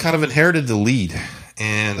 1,000 Words kind of inherited the lead,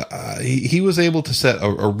 and he was able to set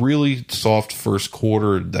a really soft first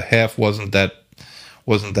quarter. The half wasn't that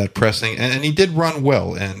pressing, and he did run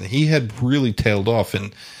well, and he had really tailed off.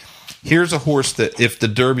 And here's a horse that, if the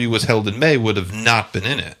Derby was held in May, would have not been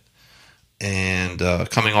in it. And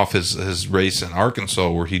coming off his race in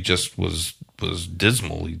Arkansas, where he just was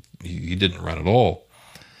dismal, he didn't run at all.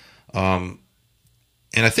 And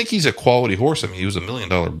I think he's a quality horse. I mean, he was $1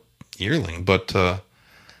 million yearling, but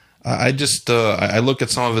I look at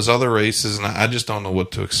some of his other races, and I just don't know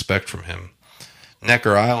what to expect from him.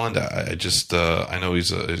 Necker Island, I know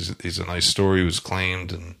he's a nice story. He was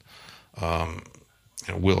claimed, and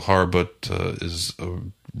Will Harbut is a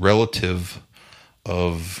relative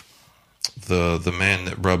of the man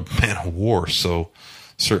that rubbed Man of War, so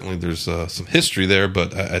certainly there's some history there,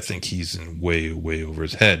 but I think he's in way over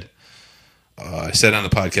his head. I said on the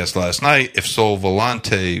podcast last night, if Sol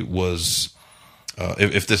Volante was,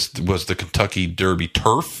 if this was the Kentucky Derby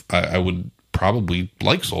turf, I would probably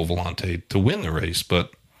like Sol Volante to win the race,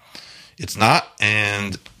 but it's not,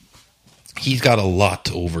 and he's got a lot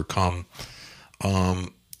to overcome.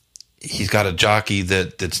 He's got a jockey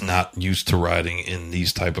that's not used to riding in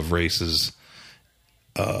these type of races,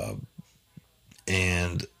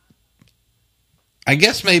 and I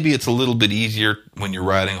guess maybe it's a little bit easier when you're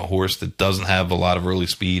riding a horse that doesn't have a lot of early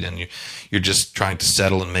speed and you're just trying to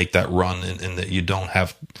settle and make that run, and that you don't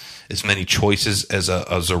have as many choices as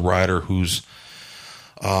a rider who's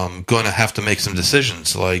going to have to make some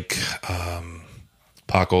decisions, like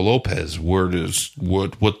Paco Lopez. What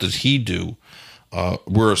does he do?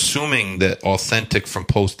 We're assuming that Authentic from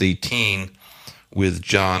Post 18 with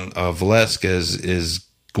John Velasquez is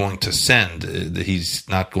going to send, that he's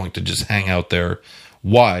not going to just hang out there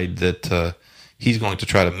wide, that he's going to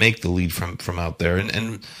try to make the lead from out there.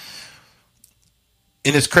 And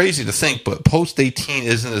it's crazy to think, but Post 18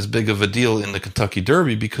 isn't as big of a deal in the Kentucky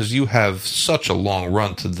Derby because you have such a long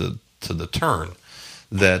run to the turn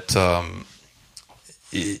that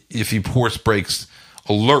if your horse breaks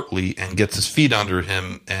alertly and gets his feet under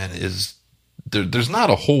him and there's not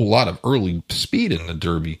a whole lot of early speed in the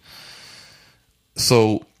Derby.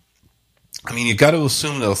 So, I mean, you got to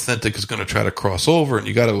assume that Authentic is going to try to cross over, and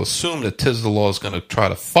you got to assume that Tiz the Law is going to try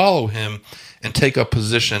to follow him and take a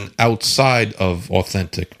position outside of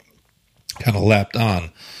Authentic, kind of lapped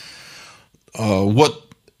on. What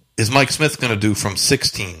is Mike Smith going to do from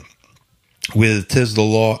 16 with Tiz the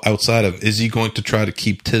Law outside of him? Is he going to try to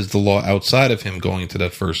keep Tiz the Law outside of him going into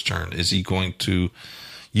that first turn? Is he going to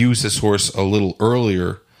use his horse a little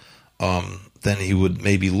earlier than he would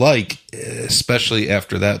maybe like, especially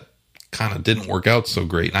after that kind of didn't work out so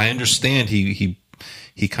great? And I understand he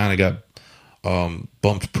kind of got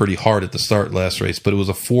bumped pretty hard at the start last race, but it was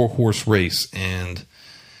a 4-horse race, and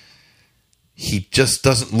he just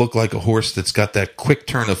doesn't look like a horse that's got that quick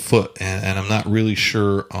turn of foot, and I'm not really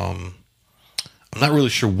sure. I'm not really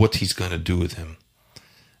sure what he's going to do with him.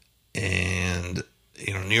 And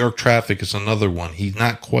New York Traffic is another one. He's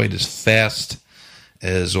not quite as fast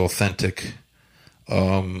as Authentic,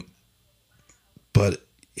 but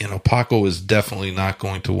Paco is definitely not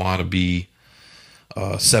going to want to be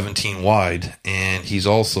 17 wide, and he's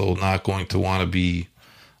also not going to want to be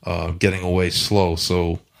getting away slow.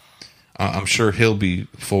 So I'm sure he'll be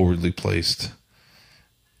forwardly placed,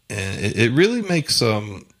 and it really makes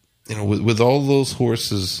with all those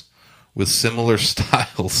horses with similar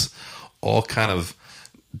styles, all kind of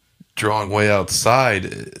drawing way outside,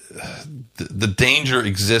 the danger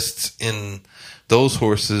exists in those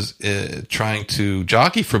horses trying to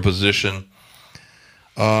jockey for position,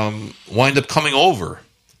 wind up coming over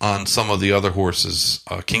on some of the other horses.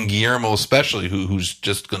 King Guillermo especially, who's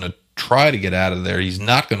just going to try to get out of there. He's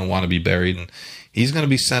not going to want to be buried, and he's going to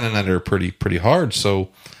be sending at her pretty hard. So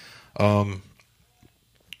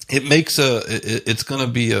it makes it's going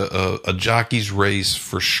to be a jockey's race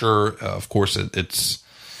for sure. Of course,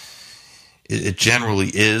 it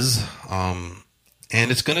generally is,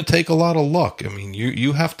 and it's going to take a lot of luck. I mean,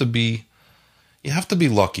 you have to be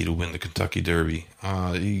lucky to win the Kentucky Derby.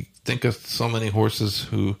 You think of so many horses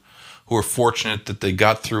who are fortunate that they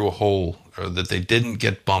got through a hole, or that they didn't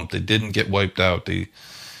get bumped, they didn't get wiped out. They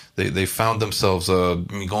found themselves.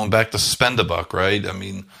 Going back to Spendebuck, right? I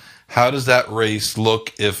mean, how does that race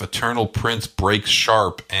look if Eternal Prince breaks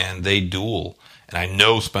sharp and they duel? And I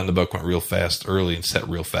know Spendebuck went real fast early and set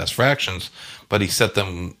real fast fractions, but he set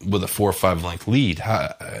them with a 4 or 5 length lead.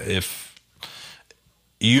 If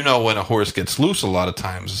when a horse gets loose a lot of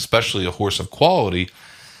times, especially a horse of quality,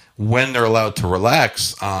 when they're allowed to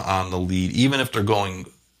relax on the lead, even if they're going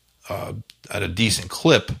at a decent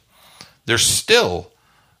clip, they're still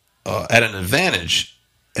at an advantage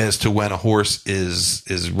as to when a horse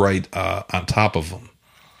is right on top of them.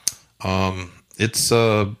 It's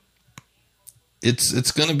going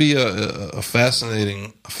to be a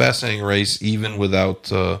fascinating race, even without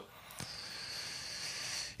Art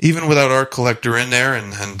Collector in there,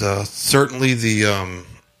 and certainly the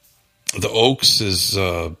Oaks is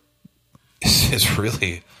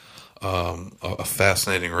really a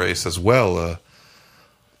fascinating race as well.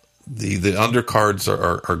 The undercards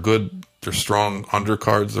are good. They're strong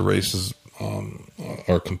undercards. The races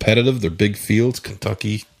are competitive. They're big fields.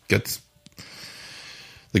 Kentucky gets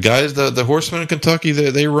the guys. The horsemen in Kentucky,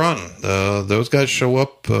 they run. Those guys show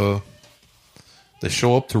up they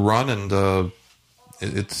show up to run, and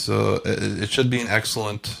it should be an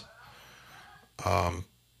excellent 2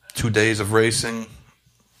 days of racing.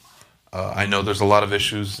 I know there's a lot of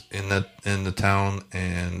issues in the town,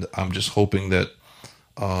 and I'm just hoping that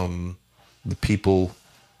the people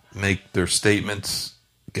make their statements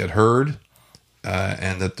get heard,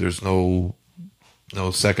 and that there's no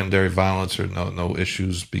secondary violence or no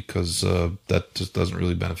issues, because that just doesn't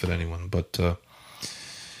really benefit anyone. But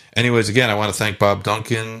anyways, again, I want to thank Bob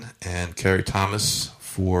Duncan and Carrie Thomas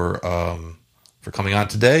for coming on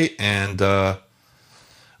today, and I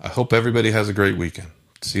hope everybody has a great weekend.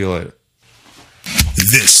 See you later.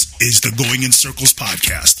 This is the Going in Circles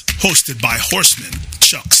podcast, hosted by Horseman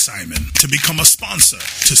Chuck Simon. To become a sponsor,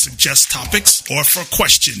 to suggest topics, or for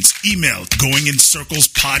questions, email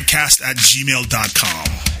goingincirclespodcast@gmail.com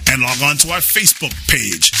and log on to our Facebook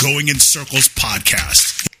page, Going in Circles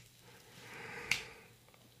Podcast.